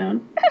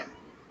ringtone.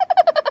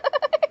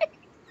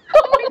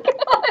 Oh my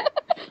god.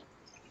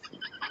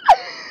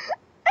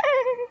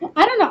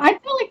 I don't know. I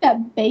feel like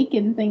that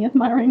bacon thing is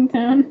my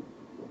ringtone.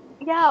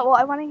 Yeah, well,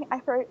 I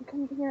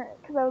couldn't hear it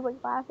because I was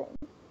like laughing.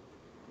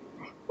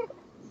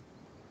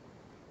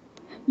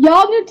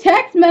 Y'all new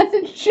text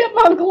message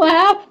chipmunk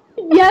laugh.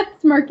 Yes,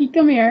 Smirky,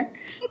 come here.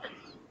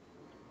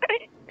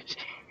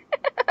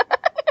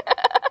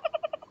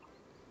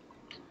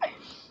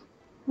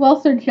 Well,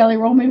 Sir Jelly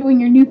Roll, maybe when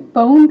your new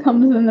phone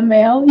comes in the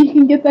mail, you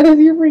can get that as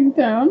your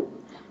ringtone.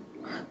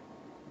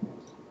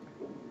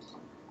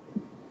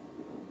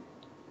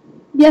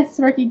 Yes,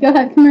 Ricky, go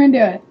ahead. Come here and do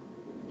it.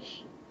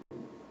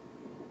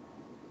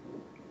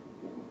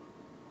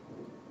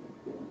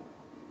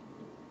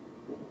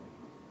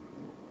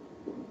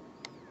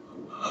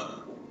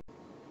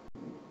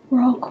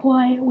 We're all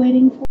quiet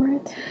waiting for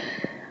it.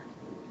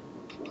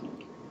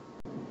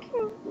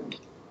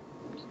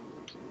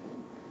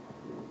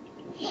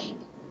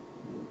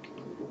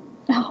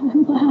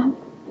 Alvin laugh.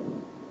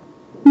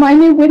 My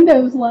new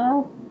Windows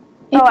laugh.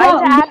 Oh, I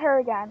have to add her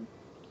again.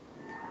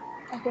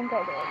 I think I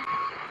did.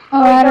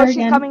 Oh, Wait, add no, her she's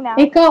again. coming now.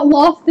 It got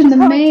lost in the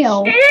coming.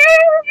 mail.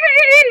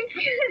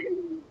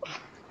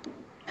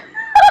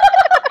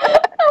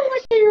 Oh,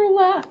 look at your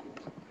laugh.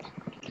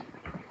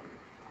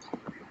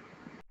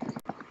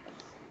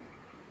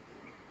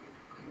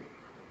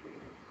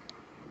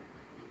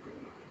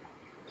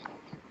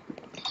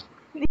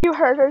 You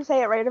heard her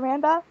say it, right,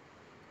 Amanda?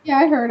 Yeah,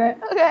 I heard it.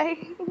 Okay.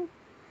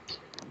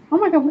 Oh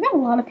my god, we got a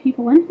lot of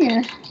people in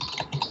here.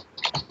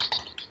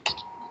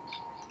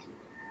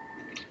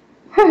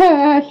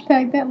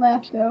 Hashtag that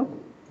laugh though.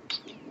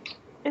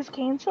 Is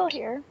Kane still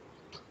here?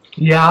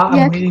 Yeah, I'm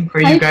Yes, waiting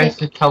for I you guys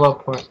to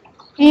teleport.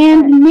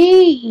 And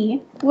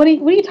me. What are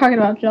you talking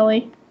about,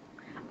 Jelly?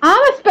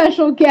 I'm a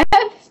special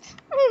guest.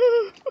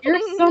 You're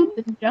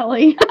something,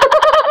 Jelly.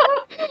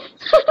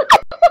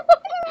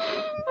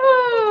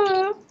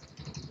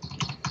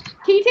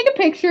 Can you take a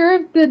picture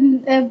of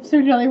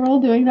Sir Jelly Roll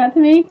doing that to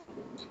me?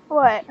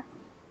 What?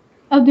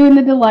 Of doing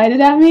the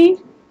delighted at me?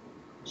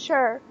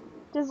 Sure.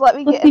 Just let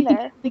me Let's get see in if he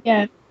there. does it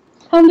again.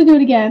 Tell him to do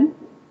it again.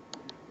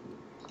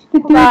 Do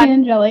it on.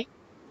 again, Jelly.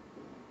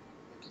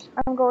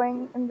 I'm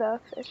going in the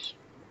fish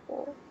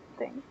bowl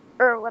thing.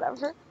 Or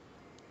whatever.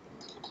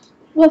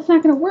 Well, it's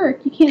not going to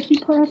work. You can't see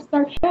Pearl's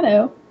Dark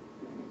Shadow.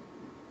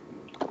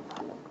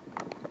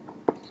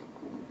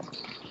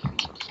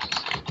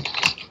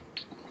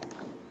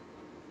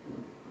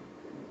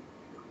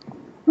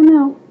 Oh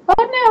no.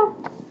 Oh no.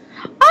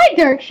 Hi,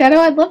 Dark Shadow.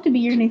 I'd love to be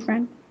your new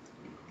friend.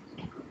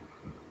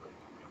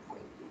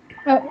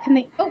 Oh, can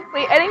they? Oh,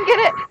 Wait, I didn't get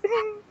it.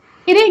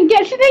 you didn't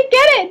get. She didn't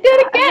get it. Do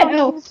it again.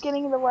 Everyone Oh, keeps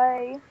getting in the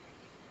way.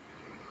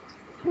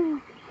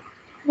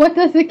 what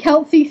does the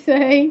Kelsey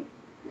say?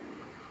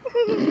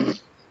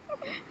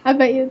 I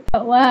bet you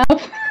don't laugh.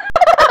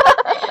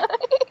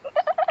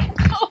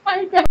 Oh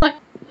my god.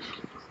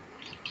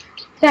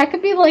 That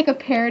could be like a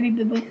parody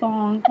to the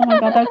song. Oh my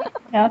god, that would be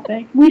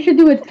fantastic. We should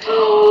do it.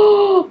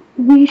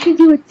 We should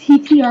do a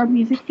TTR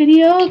music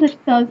video that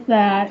does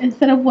that.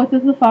 Instead of what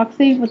does the fox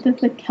say, what does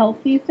the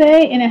Kelsey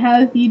say? And it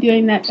has you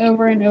doing that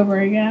over and over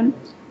again.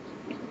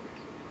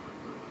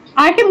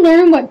 I can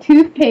learn what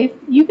toothpaste,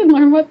 you can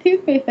learn what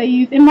toothpaste I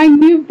use in my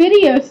new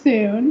video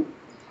soon.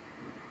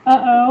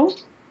 Uh-oh.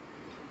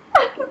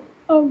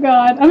 Oh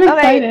god, I'm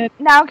excited.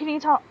 Okay, now can you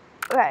tell?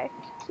 Okay.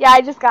 Yeah, I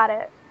just got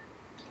it.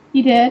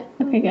 You did?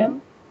 Okay, good.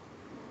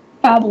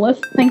 Fabulous,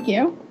 thank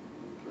you.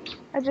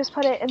 I just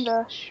put it in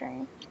the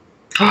stream.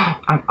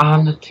 I'm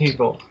on the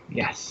table.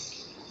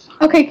 Yes.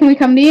 Okay, can we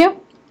come to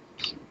you?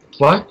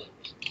 What?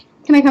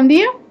 Can I come to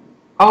you?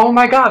 Oh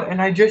my god,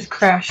 and I just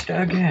crashed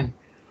again.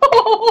 I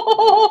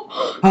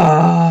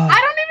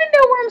don't even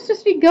know where I'm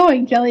supposed to be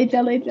going. Jelly,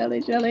 jelly, jelly,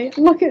 jelly.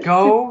 Look at.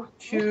 Go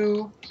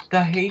to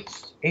the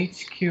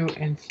HQ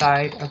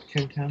inside of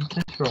Toontown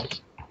Central,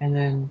 and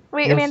then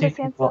Wait, you'll Amanda, see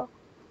stand people. still.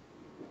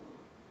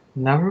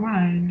 Never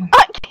mind.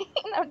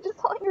 I'm just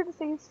telling her to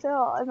stay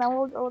still, and then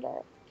we'll go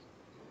there.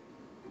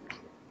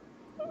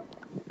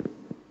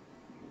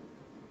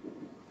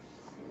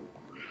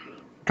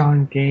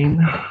 Darn game.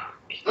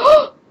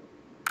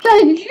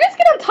 Jelly, did you just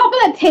get on top of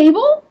that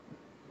table?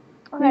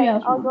 Okay, Yeah,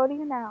 I'll go to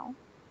you now.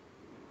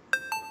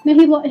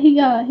 No, he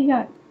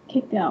got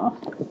kicked out.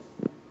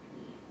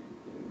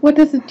 What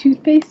does the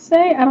toothpaste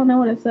say? I don't know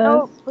what it says.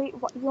 Oh, wait,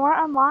 what? You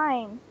aren't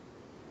online.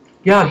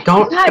 Yeah,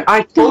 don't. God,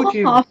 I told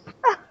you. off.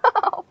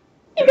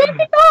 You got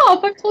kicked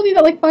off. I've told you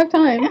that like 5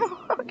 times.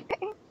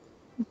 Okay.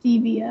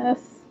 DVS.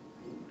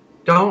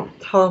 Don't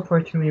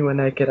teleport to me when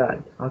I get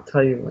on. I'll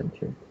tell you when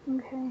to.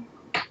 Okay.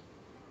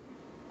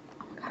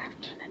 Oh my god, I have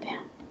to turn that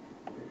down.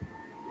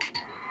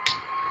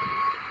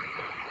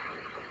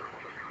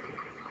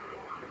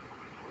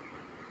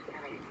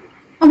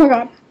 Oh my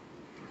god.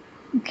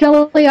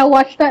 Jelly, I'll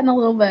watch that in a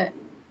little bit.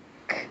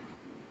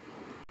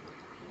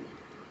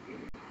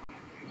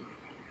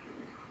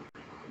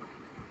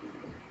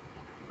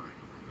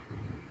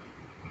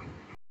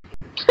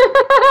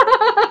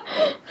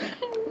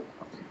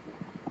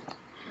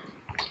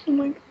 Oh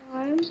my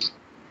god.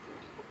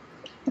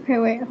 Okay,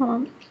 wait, hold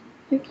on.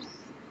 Oops.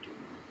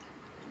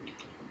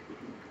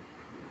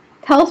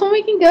 Tell us when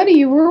we can go to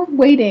you. We're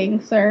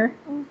waiting, sir.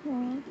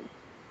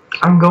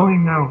 I'm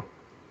going now.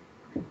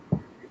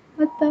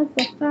 What does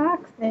the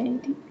fox say?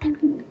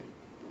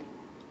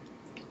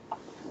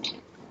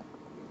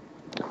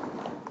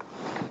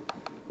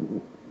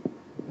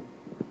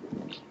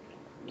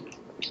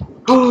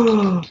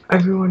 Oh,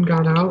 everyone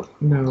got out?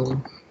 No.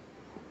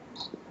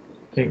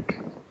 Thank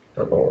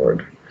the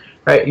Lord.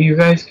 Right, you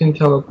guys can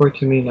teleport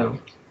to me now.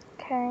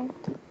 Okay.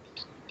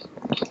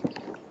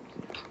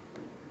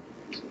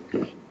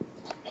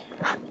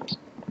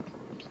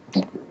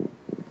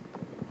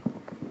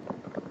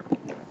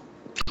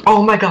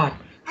 Oh my god.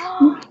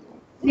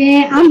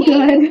 Yeah, I'm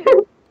good.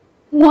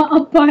 Want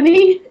a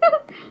bunny?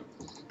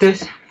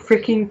 This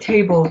freaking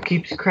table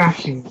keeps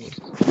crashing me.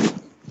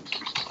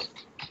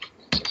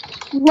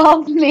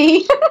 Love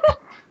me.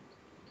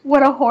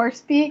 Would a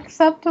horse be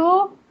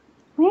acceptable?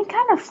 We ain't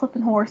kind of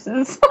flipping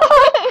horses.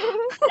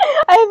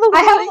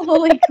 I have a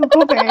lily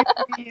cocoberry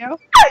for you.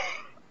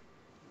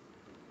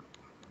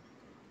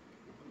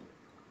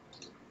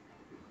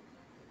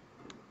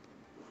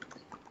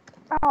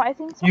 Oh, I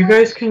think You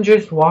guys can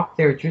just walk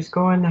there. Just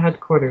go in the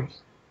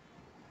headquarters.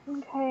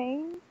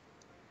 Okay.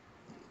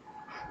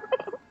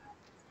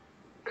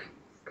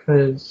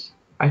 Cause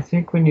I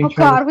think when you Oh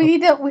try god, to we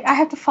need to. I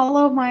have to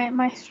follow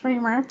my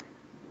streamer.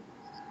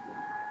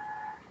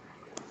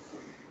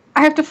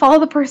 I have to follow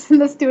the person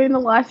that's doing the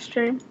live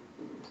stream.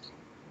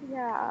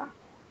 Yeah.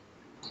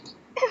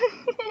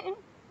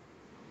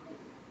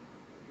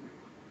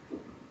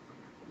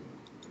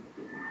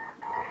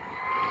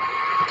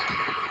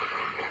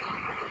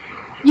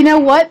 You know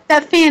what?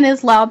 That fan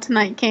is loud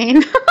tonight,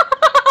 Kane.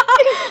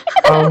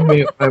 I'll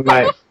mute my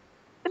mic.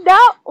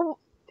 No.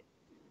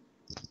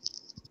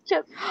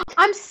 Just.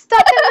 I'm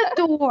stuck in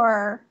the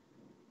door.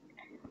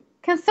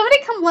 Can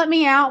somebody come let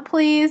me out,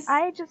 please?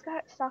 I just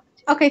got stuck.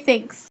 Okay,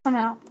 thanks. I'm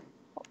out.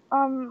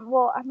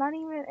 Well, I'm not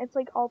even. It's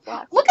like all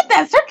black. Look at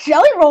that! Sir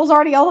Jelly Roll's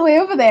already all the way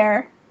over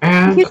there.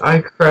 And He's-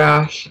 I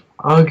crash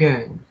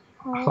again.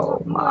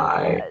 Oh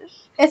my. gosh.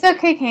 It's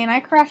okay, Kane. I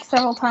crashed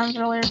several times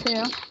earlier,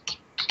 too.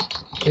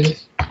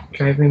 It's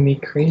driving me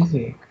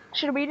crazy.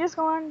 Should we just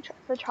go on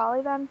the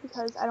trolley then?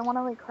 Because I don't want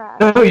to like crash.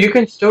 No, you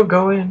can still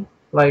go in.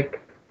 Like,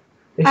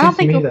 it's I don't just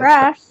think me you'll that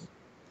crash.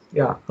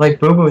 Yeah,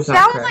 like Boo Boo's not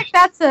Sounds crashed. like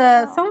that's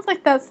a. Oh. Sounds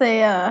like that's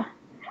a.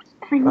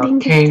 Ring, ding,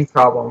 ding. Cane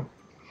problem.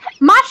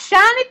 My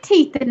shiny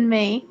teeth in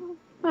me.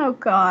 Oh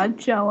God,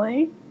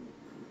 Jelly.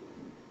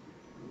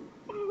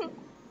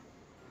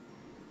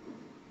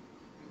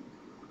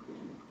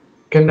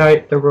 Good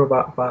night, the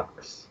robot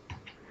fox.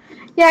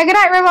 Yeah, good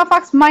night, Robot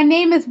Fox. My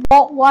name is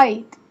Walt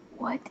White.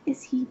 What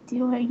is he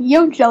doing?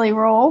 Yo, Jelly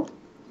Roll.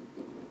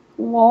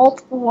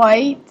 Walt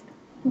White.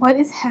 What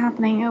is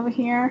happening over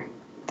here?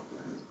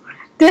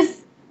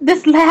 This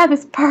lab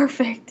is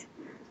perfect.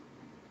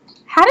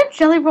 How did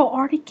Jelly Roll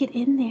already get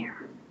in there?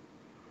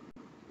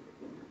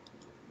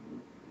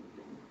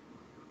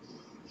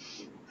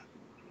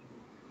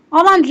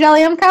 Hold on,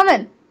 Jelly, I'm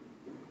coming.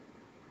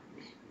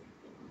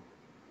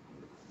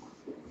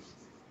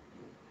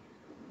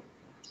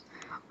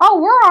 Oh,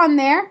 we're on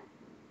there.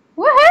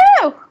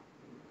 Woohoo!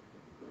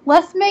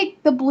 Let's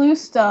make the blue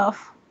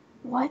stuff.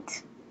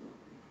 What?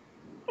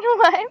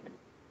 What?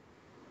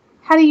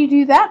 How do you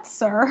do that,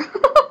 sir?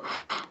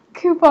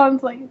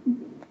 Coupon's like,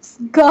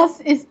 Gus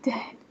is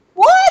dead.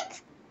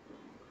 What?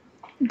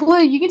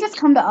 Blue, you can just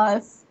come to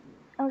us.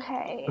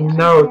 Okay.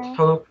 No, okay.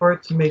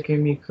 teleport's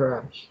making me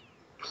crash.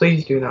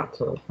 Please do not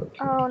teleport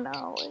to me. Oh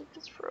no, it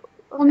just froze.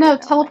 Well, no,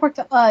 teleport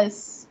to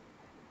us.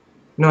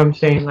 No, I'm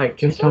saying, like,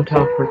 just don't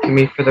teleport to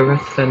me for the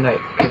rest of the night,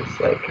 because,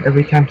 like,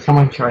 every time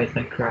someone tries,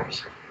 I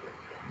crash.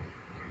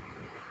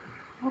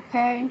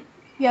 Okay.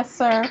 Yes,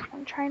 sir.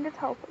 I'm trying to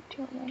teleport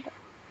to Amanda.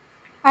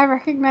 I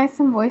recognize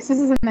some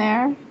voices in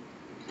there.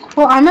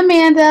 Well, I'm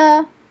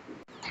Amanda.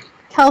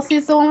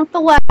 Kelsey's the one with the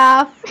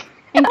laugh.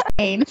 And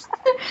Kane.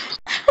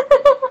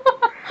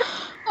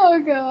 Oh,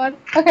 God.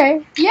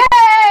 Okay.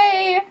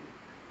 Yay!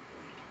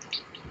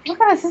 Look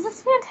at this. This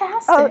is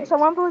fantastic. Oh,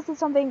 someone posted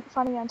something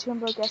funny on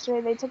Toonbook yesterday.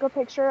 They took a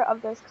picture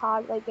of this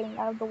cog like getting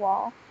out of the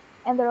wall,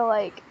 and they're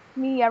like,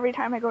 me every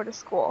time I go to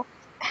school.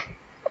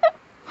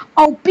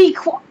 Oh, be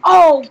quiet.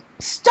 Oh,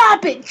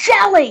 stop it,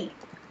 Jelly!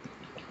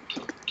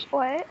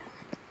 What?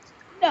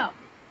 No.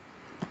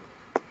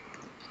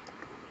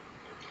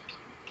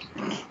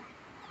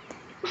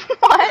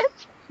 What?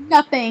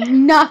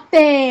 Nothing.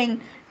 Nothing.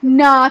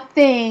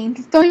 Nothing.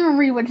 Just don't even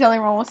read what Jelly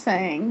Roll was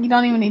saying. You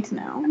don't even need to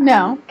know.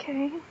 No.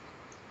 Okay.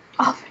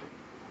 Oh,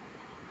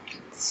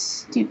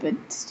 stupid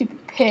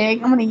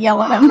pig. I'm gonna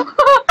yell at him.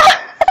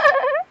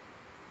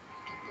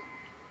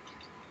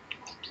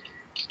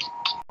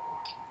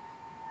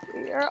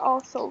 You're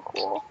all so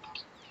cool.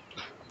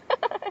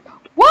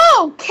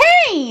 Whoa,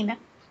 Kane!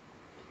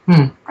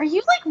 Hmm. Are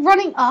you like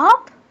running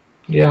up?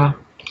 Yeah.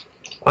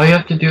 All you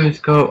have to do is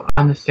go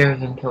on the stairs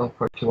and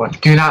teleport to one.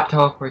 Do not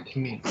teleport to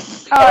me.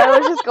 Oh, I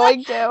was just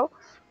going to.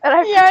 And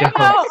I Yeah, I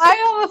forgot. know.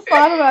 I almost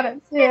thought about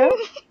it too.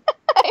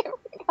 I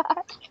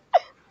forgot.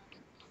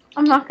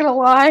 I'm not gonna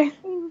lie.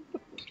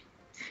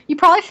 You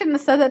probably shouldn't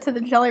have said that to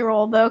the Jelly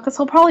Roll though, because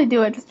he'll probably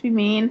do it just to be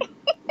mean.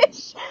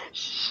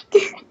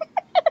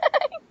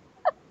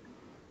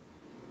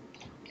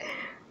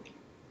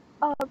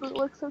 Oh, but it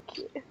looks so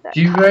cute.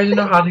 Do you guys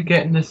know how to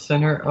get in the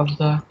center of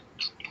the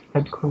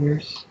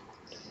headquarters?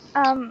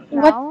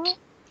 No.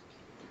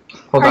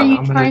 Hold Are on, you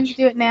I'm trying to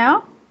do it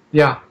now?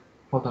 Yeah,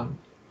 hold on.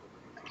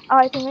 Oh,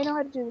 I think I know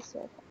how to do the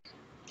stair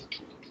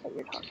that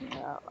you're talking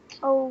about.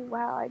 Oh,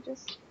 wow, I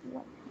just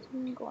went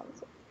to go on the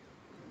stair.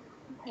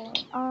 Okay.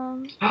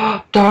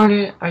 Darn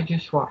it! I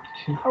just walked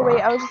too far. Oh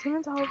wait, I was just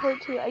gonna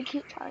teleport too. I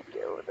keep trying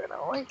to, but then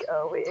I'm like,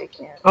 oh wait, I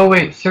can't. Oh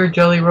wait, Sir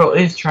Jelly Roll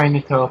is trying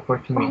to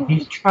teleport to me.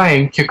 He's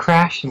trying to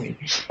crash me.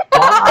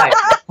 Why?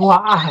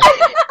 Why?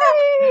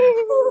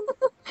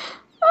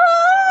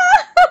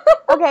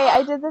 Okay,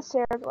 I did the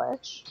stair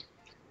glitch.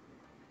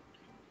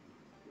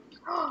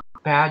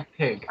 Bad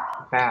pig.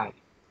 Bad.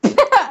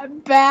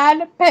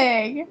 Bad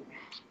pig.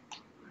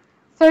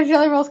 So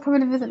Jelly Roll's coming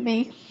to visit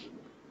me.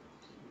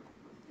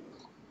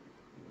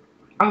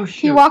 Oh Can you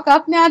shoot. walk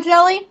up now,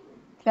 Jelly?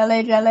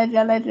 Jelly, jelly,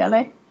 jelly,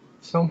 jelly.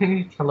 So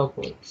many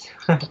teleports.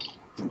 Wait,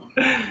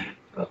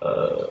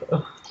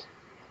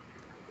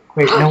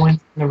 no one's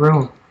in the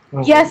room.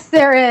 Oh, Yes,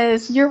 there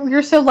is.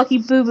 You're so lucky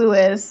Boo Boo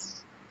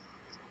is.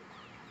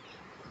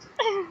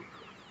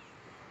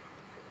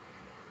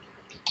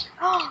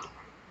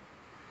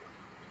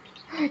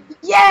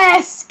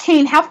 Yes!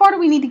 Kane, how far do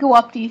we need to go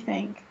up, do you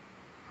think?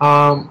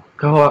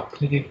 Go up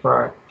pretty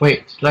far.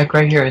 Wait, like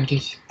right here and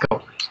just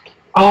go.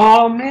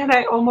 Oh man,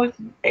 I almost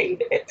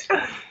made it.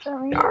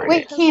 Darn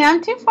Wait, it. Kane,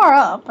 I'm too far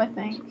up, I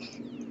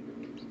think.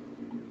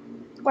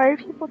 Why are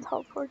people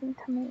teleporting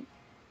to me?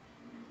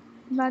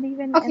 I'm not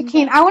even Okay, in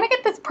Kane, I want to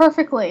get this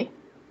perfectly.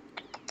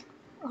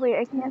 Wait,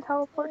 I can't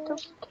teleport to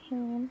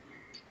Kane.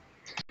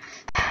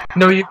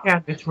 No, you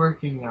can't. It's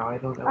working now. I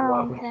don't know Oh,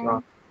 what was okay.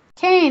 wrong.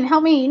 Kane,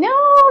 help me.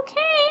 No,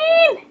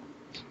 Kane!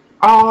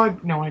 Oh,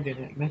 no, I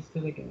didn't. Missed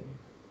it again.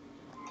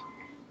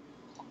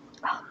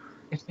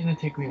 It's gonna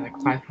take me like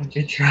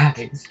 500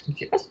 tries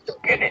just to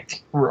get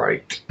it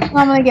right. I'm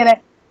gonna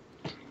get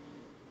it.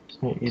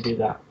 Wait, you do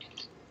that.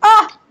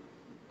 Ah!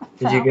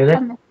 Did you get it?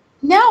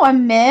 No, I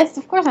missed.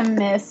 Of course I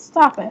missed.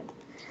 Stop it.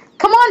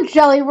 Come on,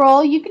 Jelly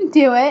Roll. You can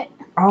do it.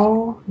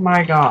 Oh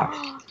my gosh.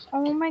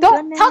 Oh my Don't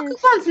goodness. tell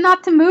coupons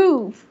not to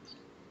move.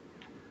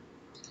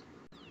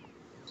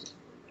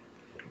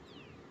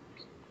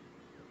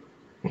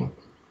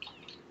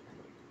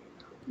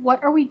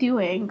 What are we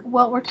doing?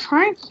 Well, we're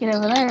trying to get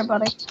over there,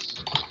 buddy.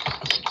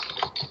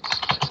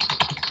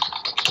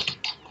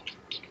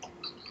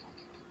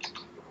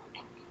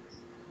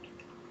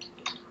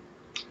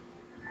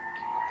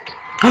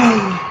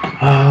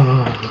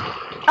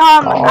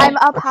 I'm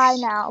up high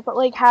now, but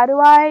like, how do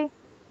I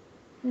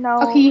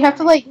know? Okay, you have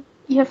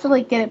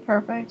to get it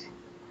perfect.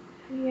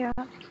 Yeah,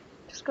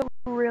 just go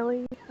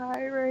really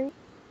high, right?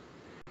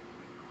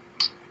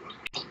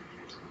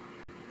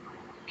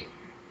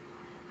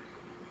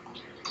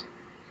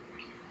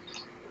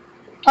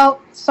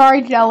 Oh,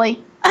 sorry,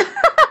 Jelly.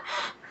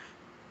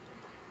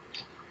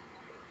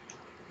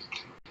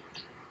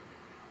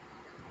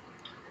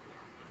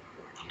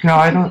 No,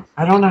 I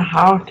don't know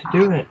how to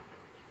do it.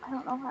 I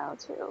don't know how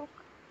to.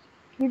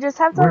 You just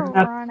have to We're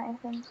not- run, I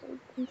think. So you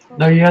control.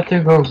 No, you have to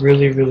go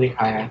really, really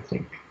high, I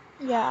think.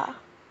 Yeah.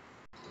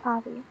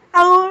 Copy.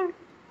 Oh.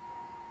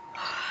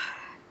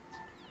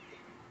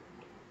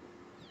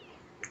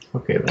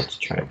 Okay, let's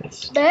try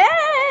this. Bacon!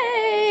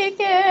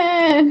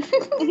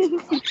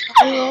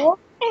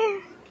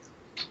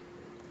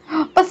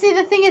 But see,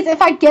 the thing is,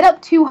 if I get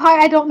up too high,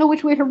 I don't know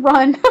which way to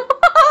run.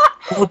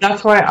 Well,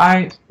 that's why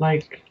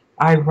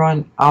I'll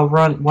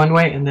run one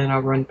way and then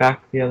I'll run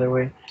back the other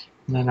way.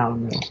 And then I'll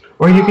know.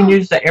 Or you can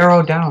use the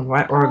arrow down,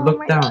 right? Or Oh look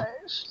my down.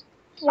 gosh.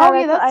 Yeah, Oh, yeah,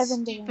 what that's I've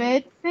been doing.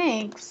 stupid.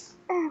 Thanks.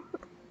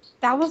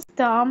 That was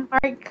dumb.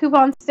 Alright,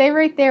 Coupon, stay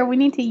right there. We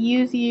need to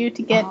use you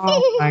to get...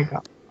 Oh my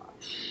gosh.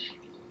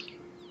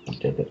 I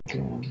did it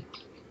again.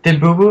 Did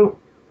Boo Boo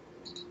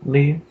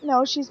leave?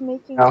 No, she's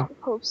making No. a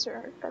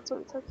poster. That's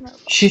what it's talking about.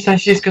 She says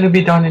she's gonna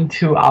be done in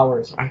 2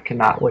 hours. I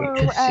cannot wait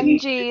to see.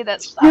 OMG,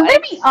 that's You're gonna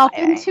be up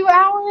in exciting. 2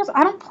 hours?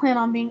 I don't plan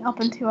on being up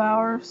in 2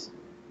 hours.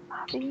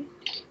 Bobby.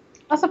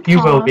 That's a promise.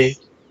 You will be.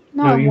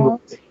 No, I you will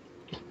won't. be.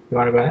 You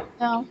wanna bet?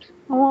 No.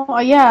 Oh,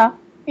 yeah.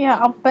 Yeah,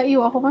 I'll bet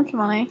you a whole bunch of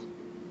money.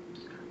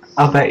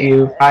 I'll bet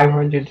you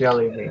 500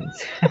 jelly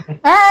beans.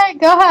 Alright,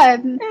 go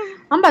ahead.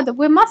 I'm about to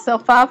win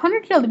myself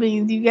 500 jelly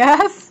beans, you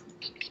guys.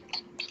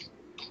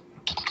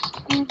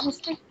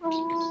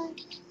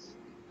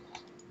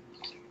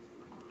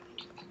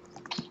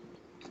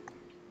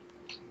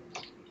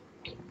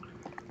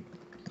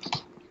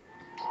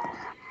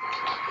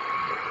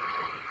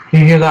 You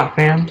hear that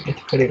fan?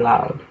 It's pretty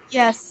loud.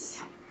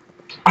 Yes.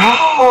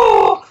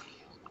 Oh!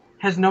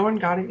 Has no one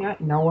got it yet?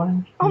 No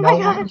one? Oh no my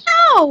one? gosh.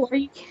 No! Are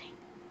you kidding?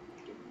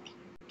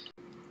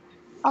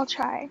 I'll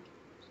try.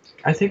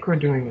 I think we're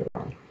doing it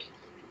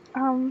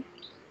wrong.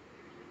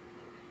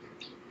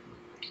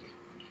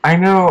 I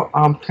know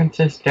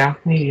Princess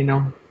Daphne, you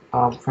know,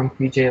 from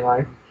PJ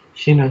Life,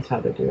 she knows how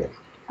to do it.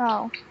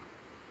 Oh.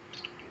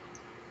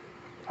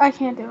 I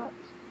can't do it.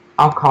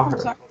 I'll call I'm her.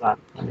 sorry. Hold on,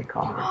 let me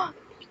call her.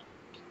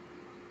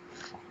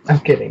 I'm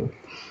kidding.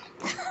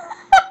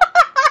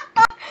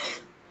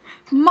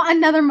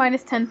 Another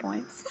minus 10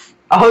 points.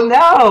 Oh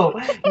no!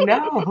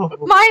 No!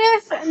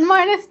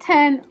 minus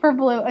 10 for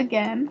Blue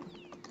again.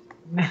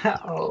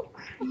 No.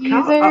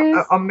 Users, where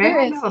is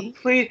Amanda, he?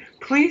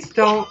 please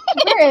don't.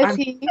 Where is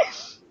he?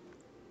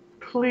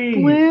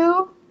 Please.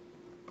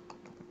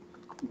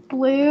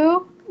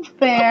 Blue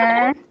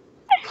Bear.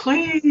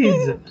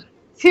 Please.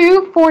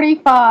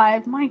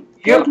 245. My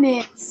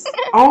goodness.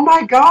 Oh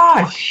my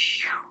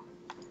gosh.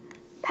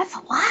 That's a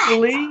lot.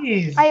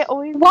 Please. I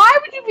always. Why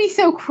would you be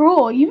so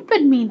cruel? You've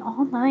been mean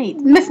all night.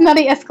 Miss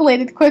Nutty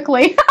escalated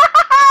quickly.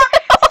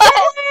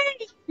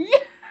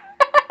 Yes.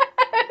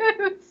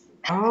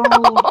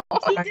 Oh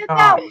He my did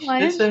that gosh.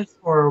 once. This is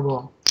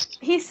horrible.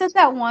 He said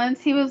that once.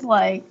 He was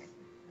like,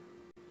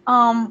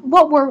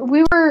 what were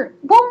we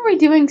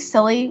doing,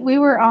 silly? We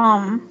were,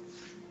 oh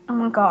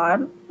my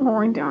god, what were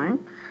we doing?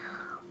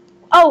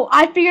 Oh,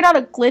 I figured out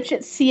a glitch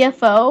at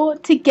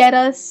CFO to get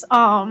us,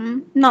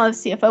 not at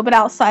CFO, but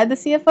outside the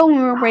CFO when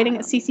we were waiting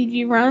at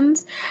CCG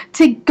runs,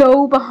 to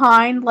go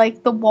behind,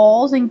 like, the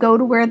walls and go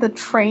to where the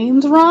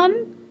trains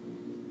run.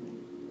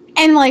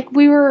 And, like,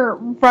 we were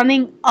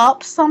running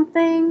up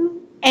something,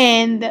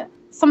 and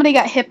somebody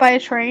got hit by a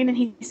train, and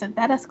he said,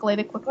 that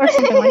escalated quickly, or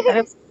something like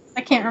that.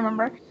 I can't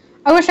remember.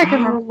 I wish I could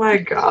remember. Oh my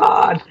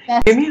god.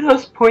 Give me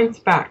those points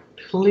back,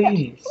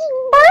 please.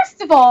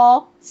 First of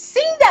all,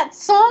 sing that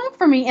song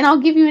for me, and I'll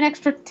give you an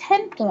extra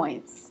 10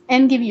 points,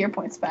 and give you your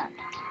points back.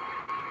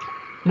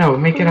 No,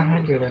 make it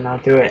 100 and I'll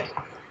do it.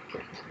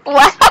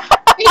 What?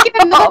 Make it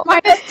another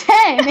minus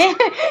 10,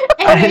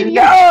 and give you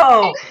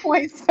 10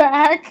 points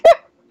back.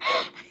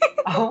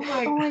 Oh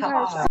my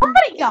god.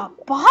 Somebody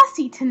got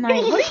bossy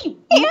tonight. What are you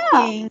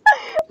eating?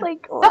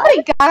 Like,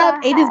 Somebody got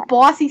up, ate his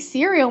bossy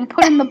cereal, and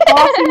put in the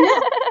bossy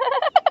milk.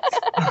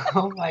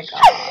 Oh my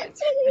god. I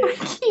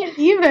can't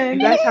even.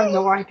 You guys have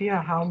no idea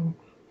how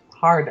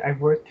hard I've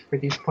worked for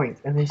these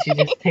points, and then she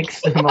just takes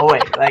them away.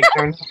 Like,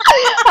 they're not...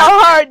 How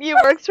hard you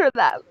worked for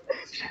them.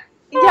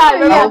 Yeah, I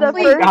remember the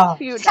please. first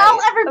few Tell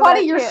nights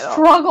everybody of that your channel.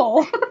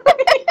 struggle.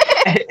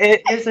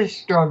 It is a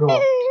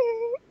struggle.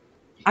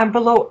 I'm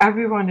below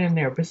everyone in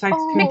there, besides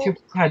Toontown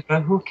Head,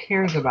 but who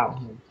cares about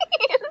him?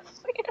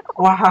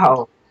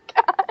 Wow.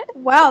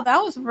 Wow, that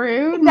was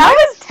rude. That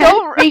was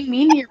so rude. Being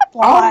mean to your Oh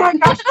my fly.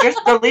 gosh,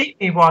 just delete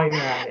me while you're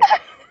at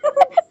it.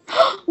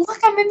 Look,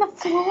 I'm in the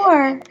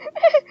floor.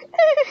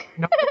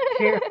 No one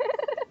cares.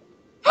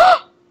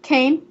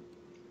 Kane,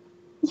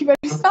 you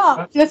better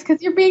stop. Just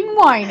because you're being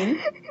whiny.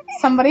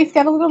 Somebody's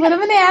got a little bit of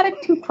an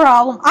attitude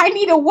problem. I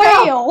need a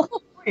whale.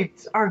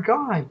 Points are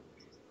gone.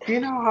 Do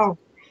you know how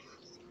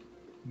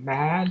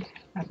mad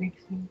that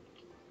makes me?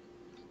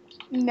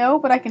 No,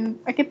 but I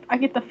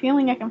get the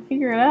feeling I can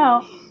figure it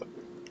out.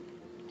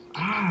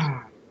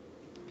 Ah.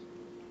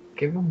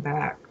 Give them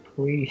back,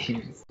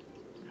 please.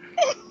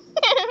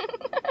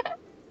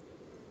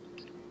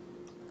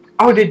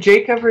 Oh, did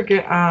Jake ever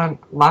get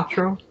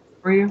Latro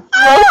for you?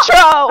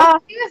 Retro!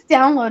 He was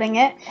downloading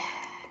it.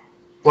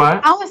 What?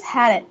 I always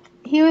had it.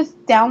 He was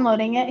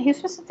downloading it. He was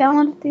supposed to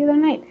download it the other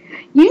night.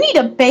 You need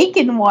a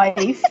bacon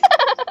wife.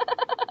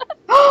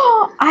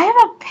 I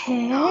have a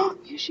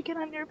pig. You should get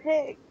on your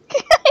pig.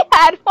 I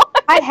had one.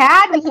 I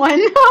had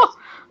one.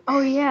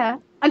 Oh yeah.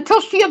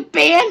 Until she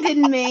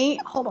abandoned me.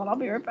 Hold on, I'll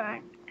be right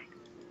back.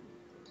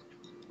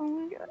 Oh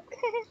my god.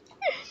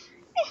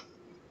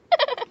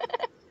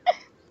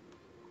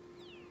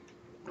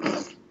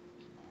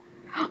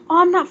 Oh,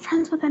 I'm not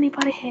friends with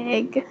anybody,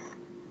 Hig.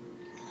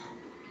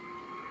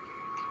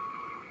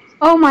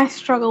 Oh, my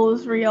struggle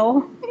is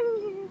real.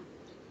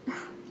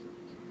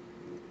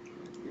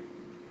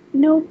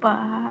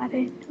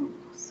 Nobody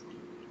knows.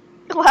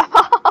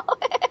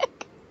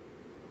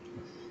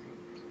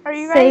 Are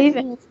you guys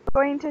Saving.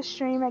 going to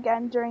stream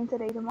again during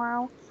today,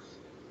 tomorrow?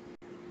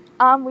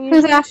 We Who's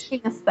usually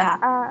asking us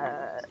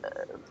that?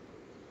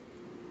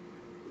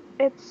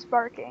 it's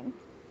sparking.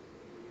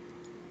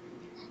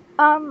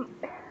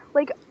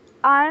 Like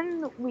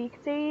on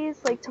weekdays,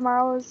 like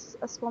tomorrow's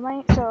a school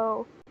night,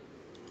 so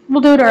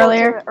We'll do it we'll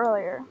earlier. do it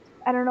earlier.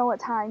 I don't know what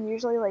time.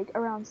 Usually like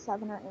around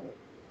 7 or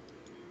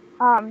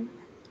 8.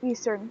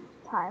 Eastern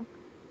time.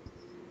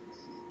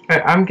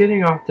 Alright, I'm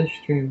getting off the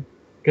stream.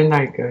 Good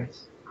night,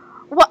 guys.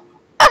 What?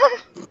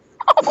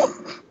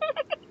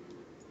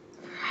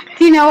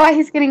 Do you know why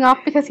he's getting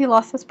off? Because he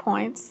lost his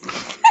points.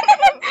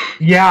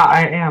 Yeah,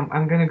 I am.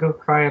 I'm gonna go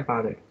cry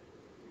about it.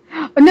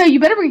 Oh, no, you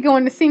better be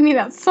going to sing me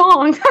that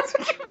song. That's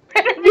what you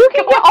better be You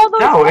can get all those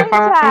No, points if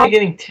I'm back. only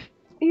getting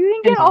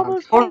You can get all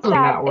those points totally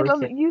back not if worth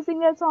I'm it. using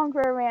that song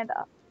for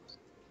Amanda.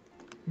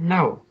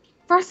 No.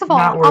 First of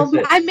Not all, worth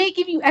it. I may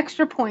give you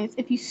extra points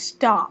if you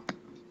stop.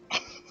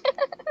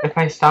 If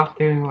I stop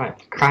doing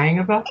what? Crying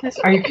about this?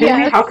 Are you kidding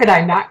me? Yes. How could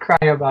I not cry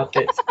about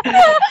this?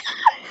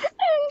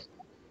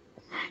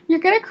 You're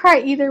gonna cry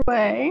either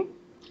way.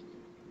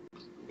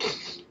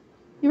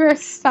 You better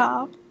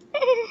stop.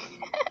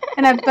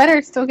 And I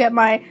better still get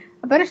my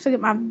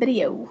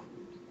video.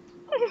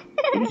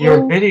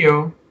 Your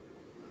video?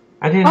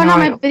 I didn't Oh, know. not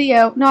my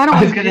video. No, I don't I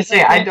want was gonna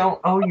say, I don't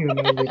owe you no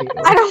video.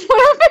 I don't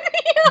want a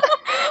video.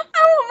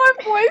 I want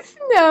my voice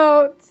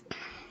notes.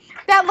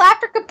 That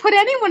laughter could put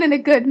anyone in a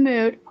good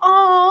mood.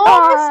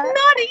 Oh, Miss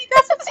Nutty,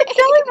 that's what the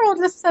Jelly Roll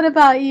just said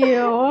about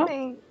you.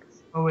 Thanks.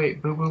 Oh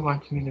wait, Boo Boo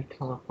wants me to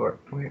teleport.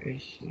 Where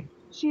is she?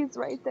 She's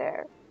right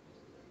there.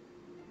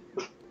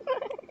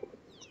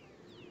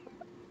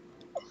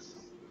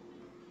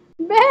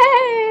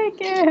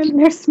 Megan!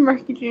 There's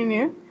Smirky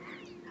Jr.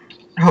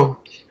 Oh,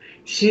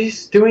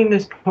 she's doing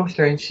this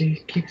poster and she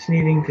keeps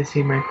needing to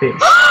see my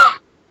face.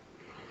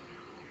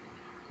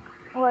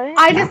 What?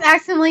 I just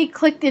accidentally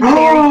clicked in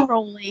very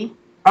trolly.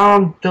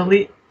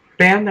 Delete,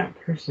 ban that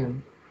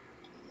person.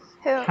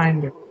 Who?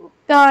 Kind of.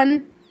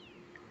 Done.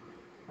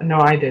 No,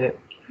 I did it.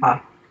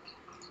 Ha.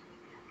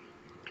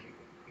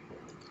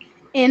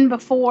 In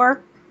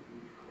before.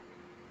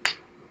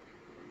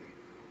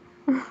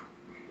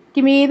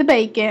 Give me the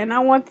bacon. I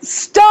want the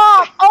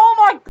stop! Oh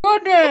my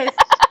goodness!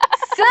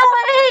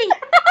 Silly!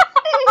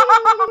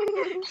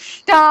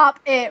 Stop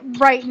it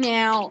right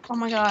now. Oh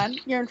my god,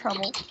 you're in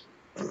trouble.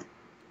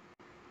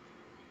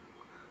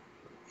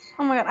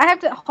 Oh my god, I have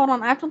to hold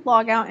on, I have to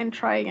log out and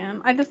try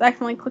again. I just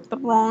accidentally clicked the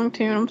wrong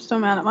tune. I'm so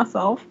mad at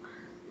myself.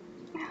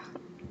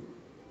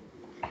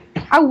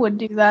 I would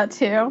do that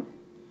too.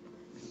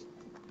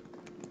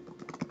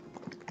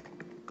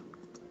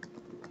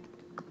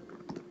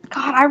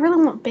 God, I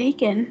really want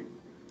bacon.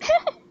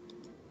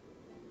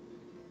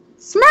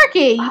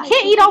 Smirky, you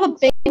can't eat all the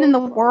bacon in the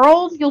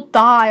world. You'll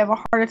die of a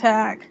heart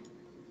attack.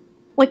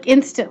 Like,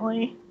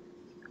 instantly.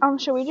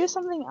 Should we do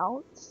something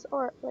else?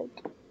 Or,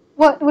 like...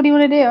 What do you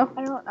want to do?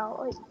 I don't know,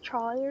 like,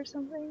 trolley or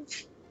something?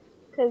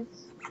 Cause...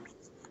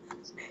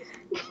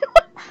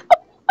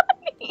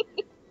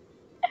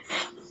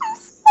 I'm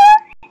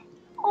sorry.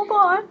 Hold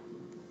on.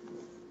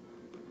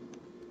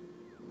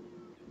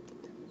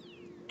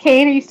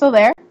 Kane, are you still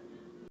there?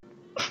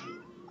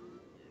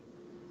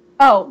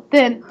 Oh,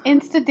 then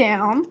insta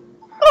down.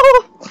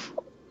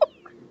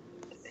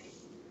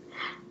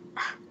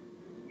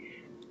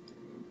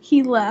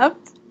 He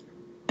left.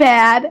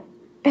 Bad,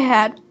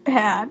 bad,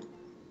 bad.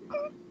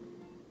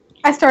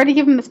 I started to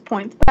give him his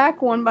points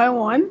back one by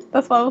one.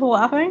 That's why I was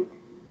laughing.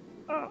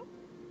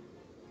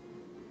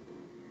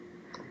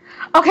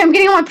 Okay, I'm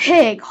getting on my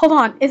pig. Hold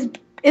on. Is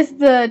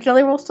the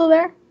jelly roll still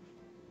there?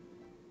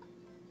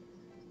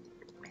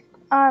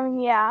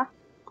 Yeah.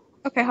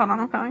 Okay, hold on.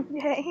 I'm coming.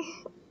 Okay.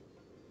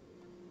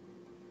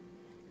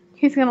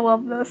 He's gonna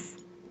love this.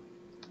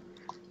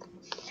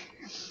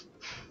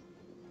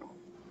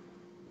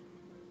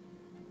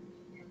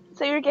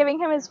 So you're giving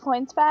him his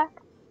points back?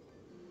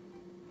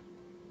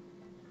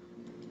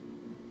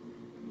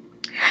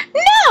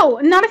 No!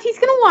 Not if he's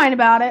gonna whine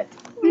about it.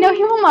 No,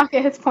 he will not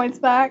get his points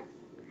back.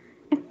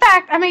 In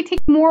fact, I may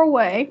take more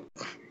away.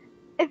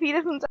 If he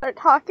doesn't start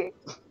talking.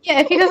 Yeah,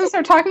 if he doesn't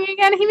start talking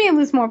again, he may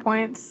lose more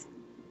points.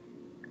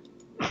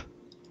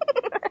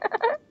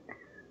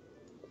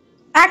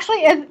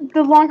 Actually,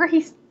 the longer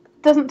he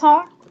doesn't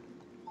talk.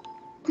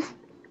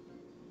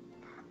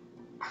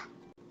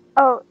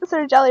 Oh,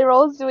 so Jelly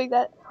Roll is doing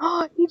that.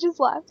 Oh, he just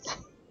left.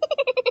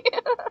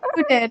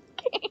 Who did?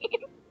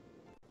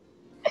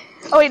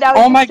 Oh wait, now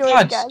Oh he's my doing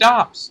god, it again.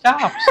 stop!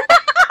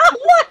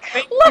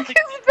 Look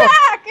who's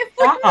back! It's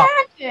like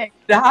magic!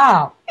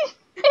 Stop!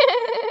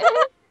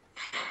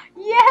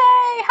 Yay!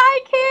 Hi,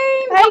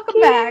 Kane! Hi, Welcome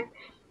Kane. back.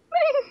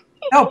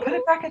 No, put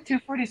it back at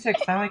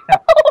 246. I like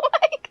that. Oh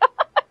my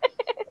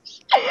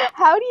gosh!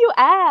 How do you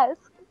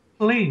ask?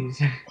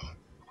 Please.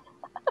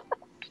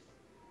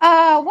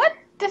 What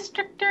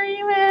district are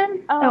you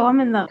in? Oh, I'm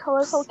in the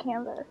colorful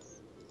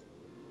canvas.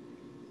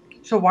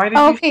 So why did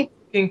okay. you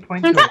getting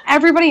points? Turns out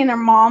everybody and their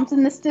mom's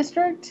in this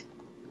district.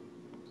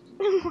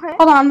 What?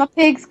 Hold on, my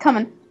pig's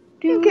coming.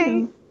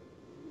 Okay.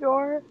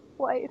 Your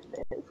wife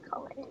is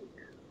coming.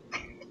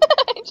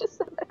 I just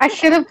said that. I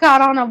should have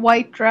got on a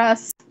white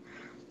dress.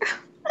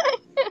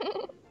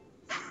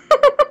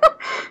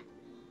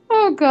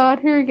 Oh god,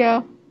 here we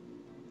go.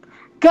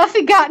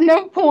 Gussie got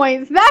no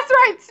points. That's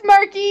right,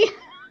 Smirky!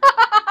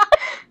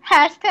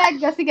 Hashtag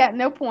Gussie got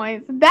no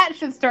points. That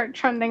should start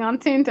trending on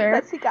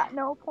Toontown. Gussie got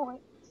no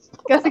points.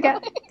 Gussie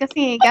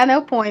ain't got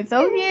no points.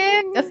 Oh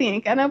yeah, Gussie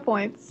ain't got no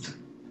points.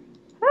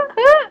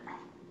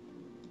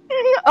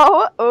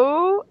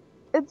 Oh,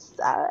 it's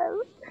sad.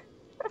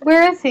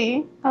 Where is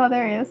he? Oh,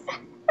 there he is.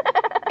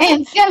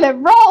 And jelly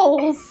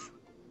rolls!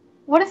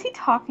 What is he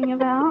talking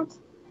about?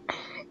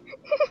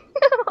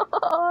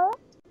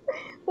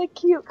 The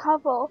cute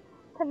couple.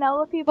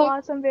 Penelope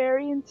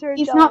Blossomberry and Sir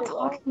He's Jelly not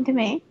Roll. talking to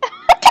me.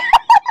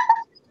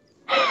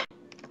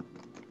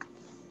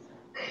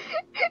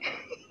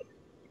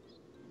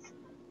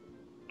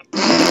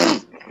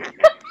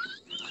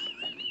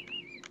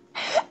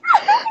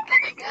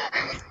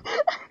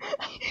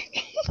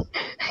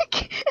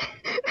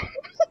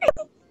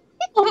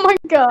 Oh my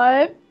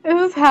god. Is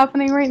this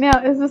happening right now?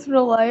 Is this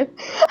real life?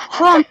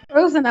 Hold on, I'm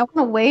frozen. I want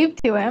to wave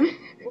to him.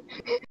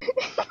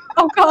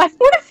 Oh god,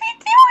 what is he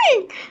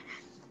doing?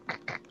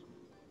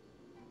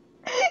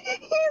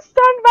 He's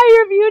stunned by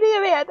your beauty,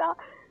 Amanda.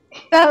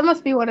 That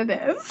must be what it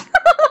is.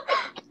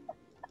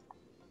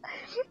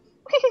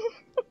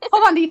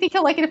 Hold on, do you think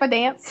he'll like it if I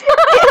dance?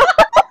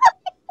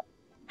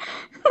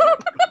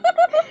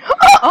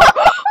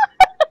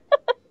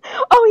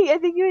 Oh, I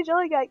think you and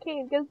Jelly got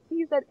Kane because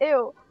he said,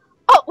 ew.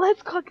 Oh,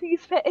 let's cook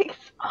these pigs.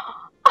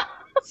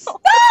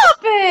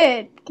 Stop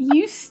it!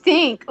 You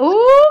stink.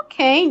 Ooh,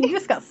 Kane, you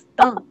just got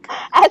stunk.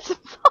 As fun.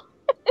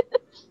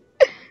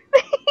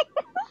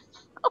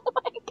 Oh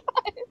my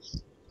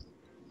gosh.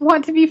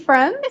 Want to be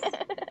friends?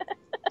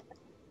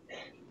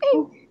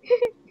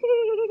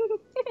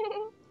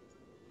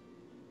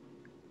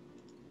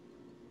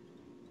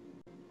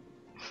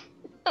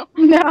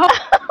 No.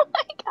 Oh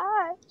my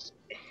gosh.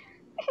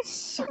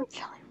 Sir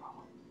Jelly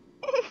Roll.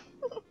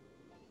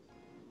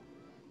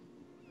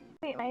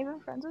 Wait, am I even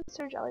friends with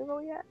Sir Jelly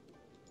Roll yet?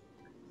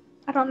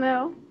 I don't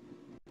know.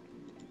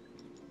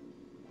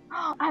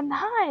 I'm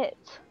not.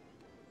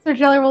 Sir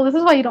Jelly Roll, this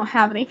is why you don't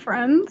have any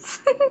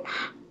friends.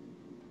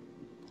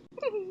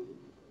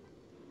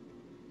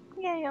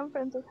 Yay, I'm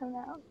friends with him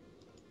now.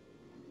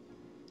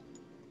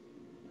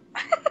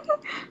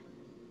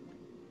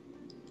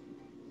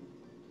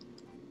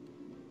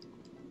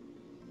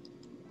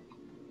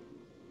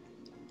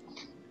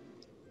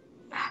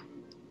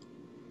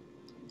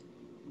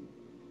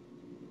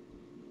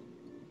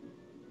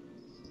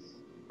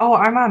 Oh,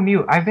 I'm on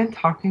mute. I've been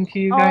talking to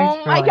you guys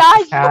Oh for my like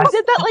gosh, the past you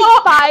did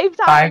that like 5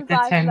 times 5 to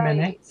last 10 night.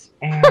 minutes,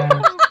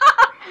 and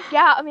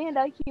Yeah,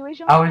 Amanda, he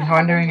was I was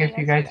wondering if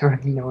you guys were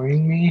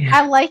ignoring me.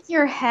 I like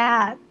your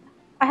hat.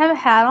 I have a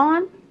hat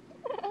on?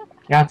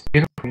 Yeah, it's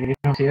beautiful. You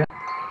don't see it?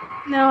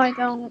 No, I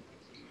don't.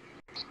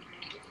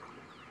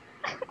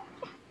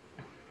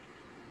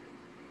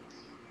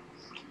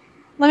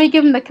 Let me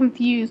give him the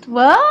confused.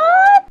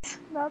 What?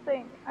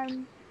 Nothing.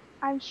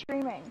 I'm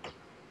streaming.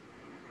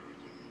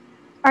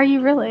 Are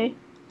you really?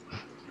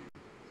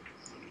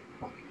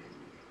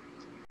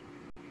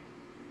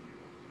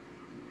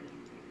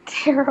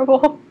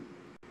 Terrible.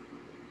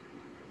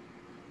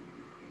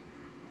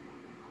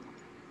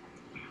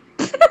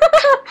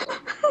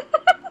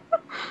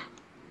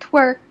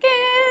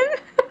 Twerking.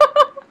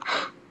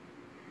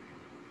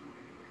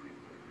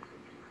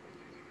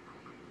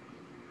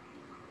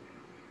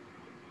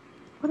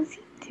 What is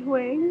he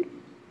doing?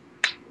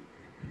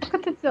 Look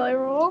at the jelly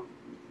roll.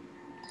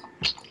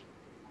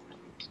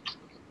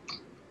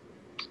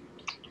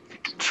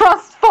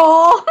 Trustful.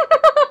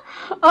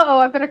 Uh-oh,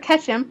 I better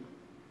catch him.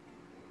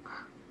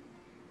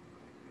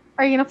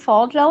 Are you gonna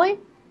fall, Jelly?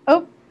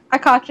 Oh, I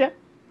caught you.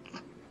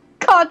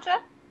 Caught you.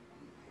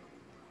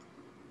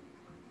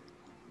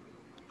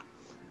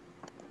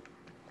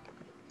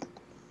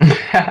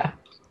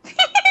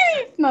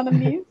 He's not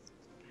amused.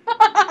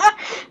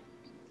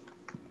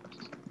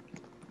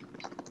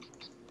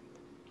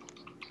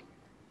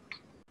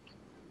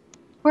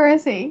 Where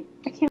is he?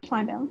 I can't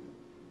find him.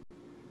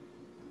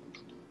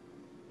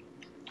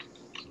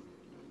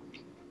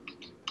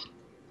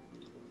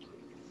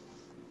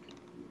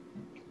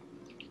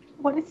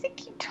 What does he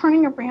keep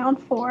turning around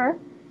for?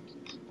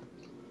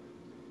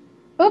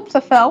 Oops, I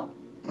fell.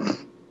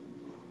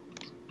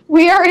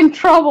 We are in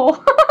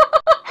trouble.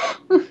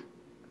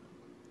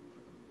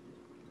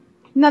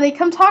 Nutty,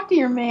 come talk to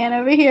your man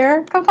over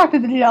here. Come talk to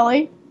the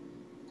jelly.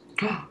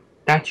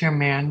 That's your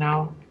man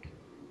now?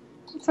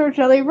 Sir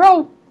Jelly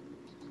Roll.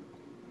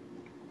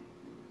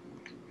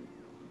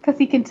 Because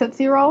he can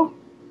Tootsie Roll.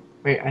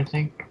 Wait, I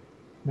think...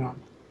 No.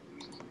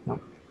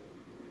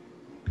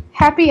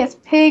 Happy as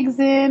pigs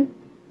in.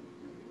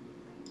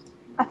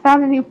 I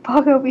found a new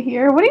bug over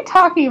here. What are you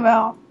talking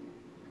about?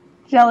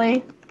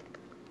 Jelly.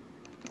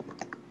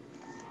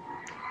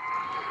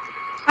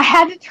 I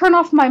had to turn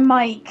off my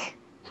mic.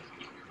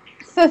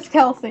 Says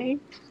Kelsey.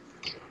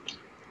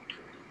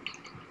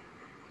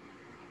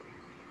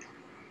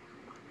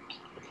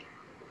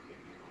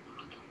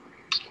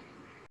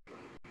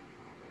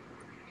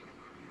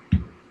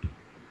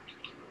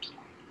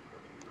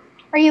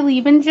 Are you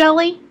leaving,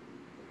 Jelly?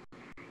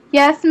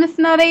 Yes, Miss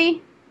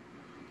Nutty?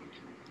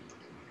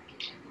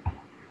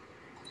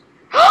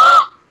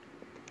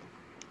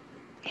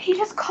 He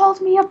just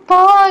called me a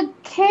bug,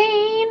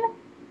 Kane.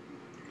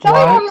 Jelly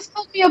What? almost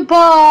called me a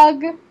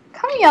bug.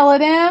 Come yell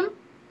at him.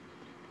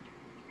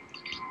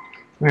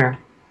 Where?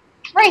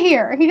 Right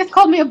here. He just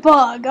called me a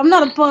bug. I'm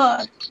not a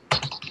bug.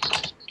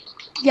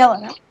 Yell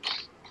at him.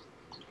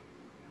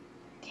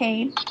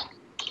 Kane.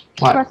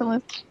 What? About to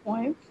lose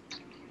points.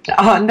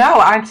 No,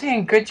 I'm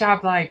saying good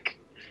job, like,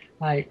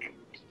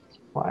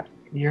 what?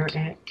 You're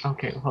it?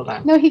 Okay, hold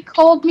on. No, he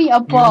called me a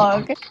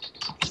bug.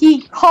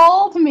 He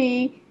called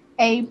me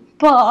a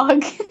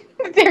bug.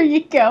 There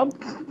you go.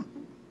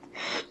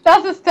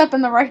 That's a step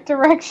in the right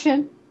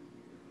direction.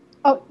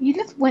 Oh, you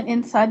just went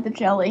inside the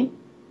jelly.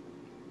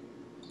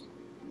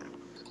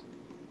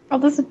 Oh,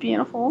 this is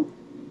beautiful.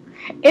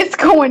 It's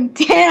going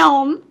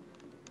down.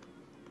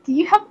 Do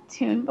you have a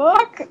tune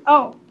book?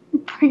 Oh,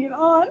 bring it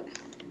on.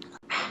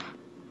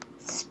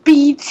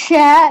 Speed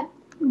chat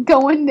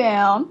going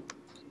down.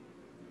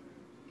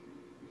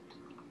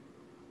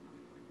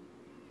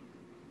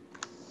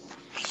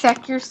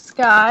 Check your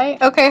sky.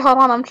 Okay, hold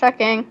on, I'm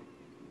checking.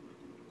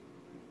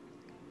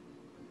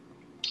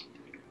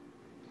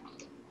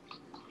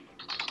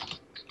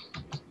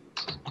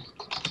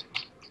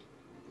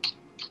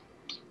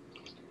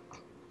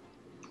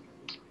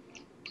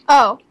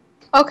 Oh,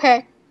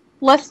 okay.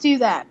 Let's do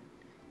that.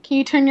 Can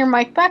you turn your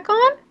mic back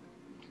on?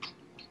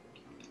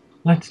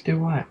 Let's do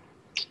what?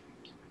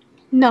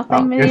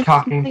 Nothing. Oh,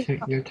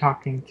 you're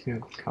talking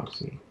to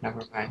Kelsey.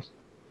 Never mind.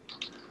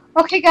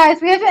 Okay,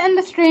 guys, we have to end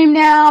the stream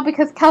now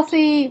because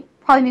Kelsey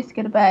probably needs to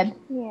go to bed.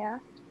 Yeah.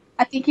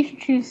 I think you should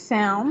choose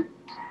sound.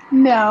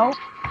 No.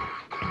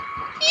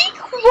 Be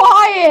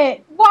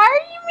quiet! Why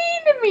are you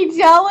mean to me,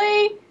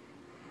 Jelly?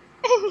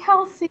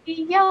 Kelsey,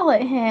 yell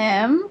at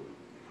him.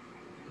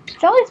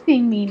 Jelly's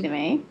being mean to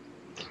me.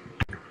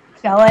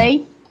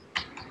 Jelly?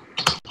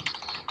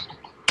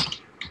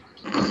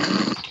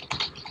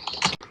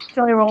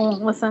 Jelly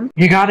won't listen.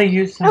 You gotta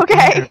use some.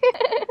 Okay.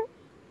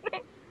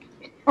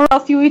 Or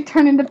else you would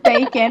turn into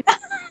bacon.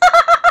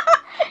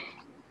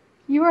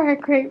 You are a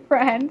great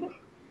friend.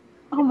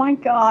 Oh my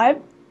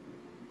god.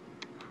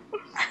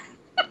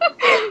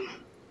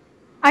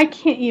 I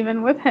can't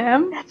even with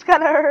him. That's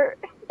gonna hurt.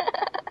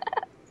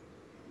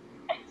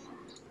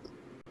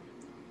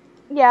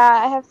 Yeah,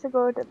 I have to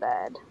go to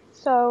bed.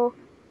 So,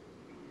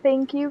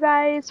 thank you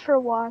guys for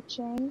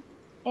watching,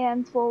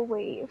 and we'll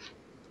wave.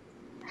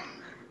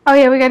 Oh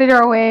yeah, we gotta do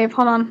our wave.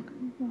 Hold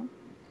on.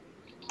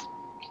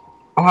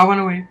 Oh, I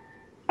wanna wait.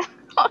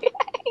 Okay,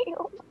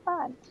 hold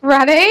on.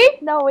 Ready?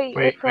 No, wait.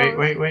 Wait.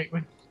 it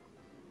goes-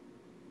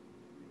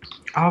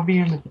 I'll be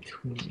in the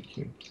between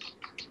you.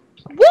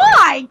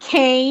 Why,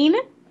 Kane?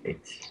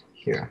 Wait,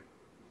 here.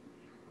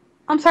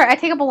 I'm sorry, I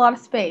take up a lot of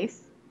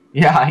space.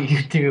 Yeah,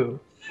 you do.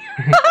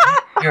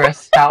 You're a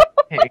stout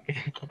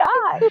pig.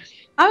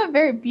 Gosh. I'm a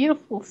very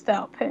beautiful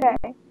stout pig.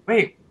 Okay,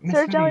 Wait, Miss Sir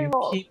Honey, Jelly you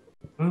Roll. keep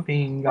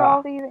moving. we're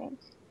all leaving.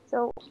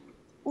 So,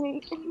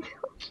 we.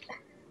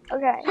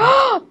 Okay.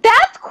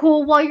 That's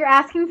cool. While you're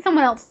asking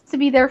someone else to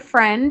be their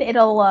friend,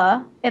 it'll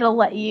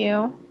let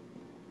you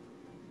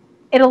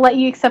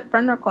accept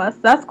friend requests.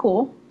 That's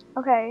cool.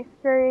 Okay.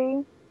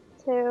 3,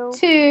 2.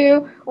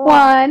 2,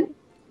 1,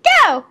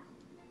 go!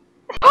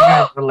 You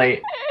guys were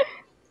late.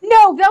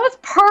 No, that was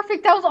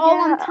perfect. That was all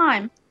Yeah. on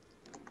time.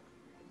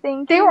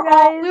 Thank We you were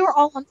guys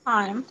all on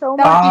time. so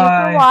That was much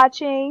Bye. for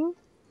watching.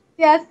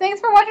 Yes, thanks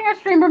for watching our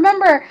stream.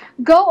 Remember,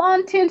 go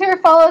on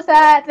Toontown, follow us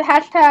at the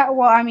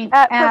hashtag,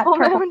 at Purple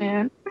Purple Moon.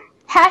 Moon.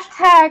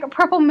 Hashtag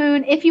Purple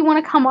Moon if you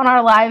want to come on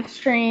our live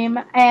stream.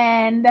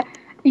 And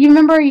you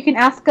remember, you can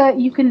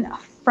you can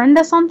friend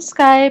us on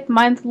Skype.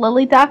 Mine's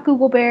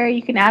lily.googleberry.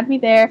 You can add me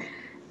there.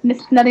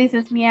 Miss Nutties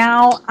is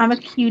meow. I'm a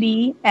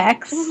cutie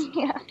X.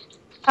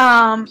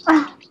 Yeah.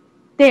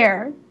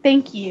 There.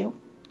 Thank you.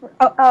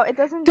 Oh, it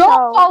doesn't Don't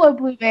show. follow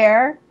Blue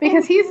Bear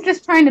because he's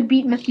just trying to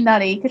beat Miss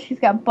Nutty because she's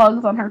got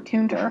bugs on her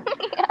Toonter.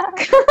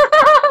 Yeah.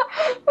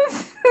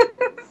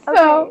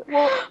 So, Okay,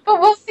 well, but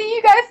we'll see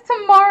you guys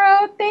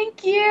tomorrow.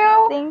 Thank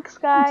you. thanks,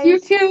 guys.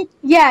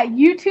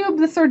 YouTube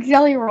the Sir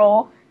Jelly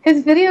Roll.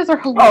 His videos are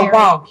Oh hilarious.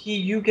 wow,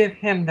 you give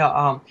him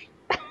the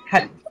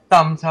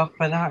thumbs up,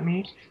 but not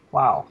me.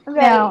 Wow. Okay.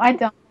 No, I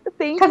don't.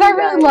 Thank Because you, I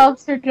really guys. love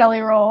Sir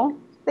Jelly Roll.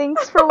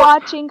 Thanks for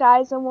watching,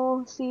 guys, and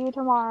we'll see you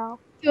tomorrow.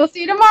 We'll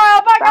see you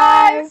tomorrow. Bye,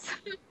 Bye.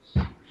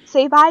 guys.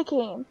 Say bye,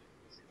 Kane.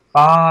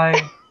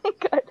 Bye.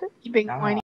 Good. You big Ah. whiny.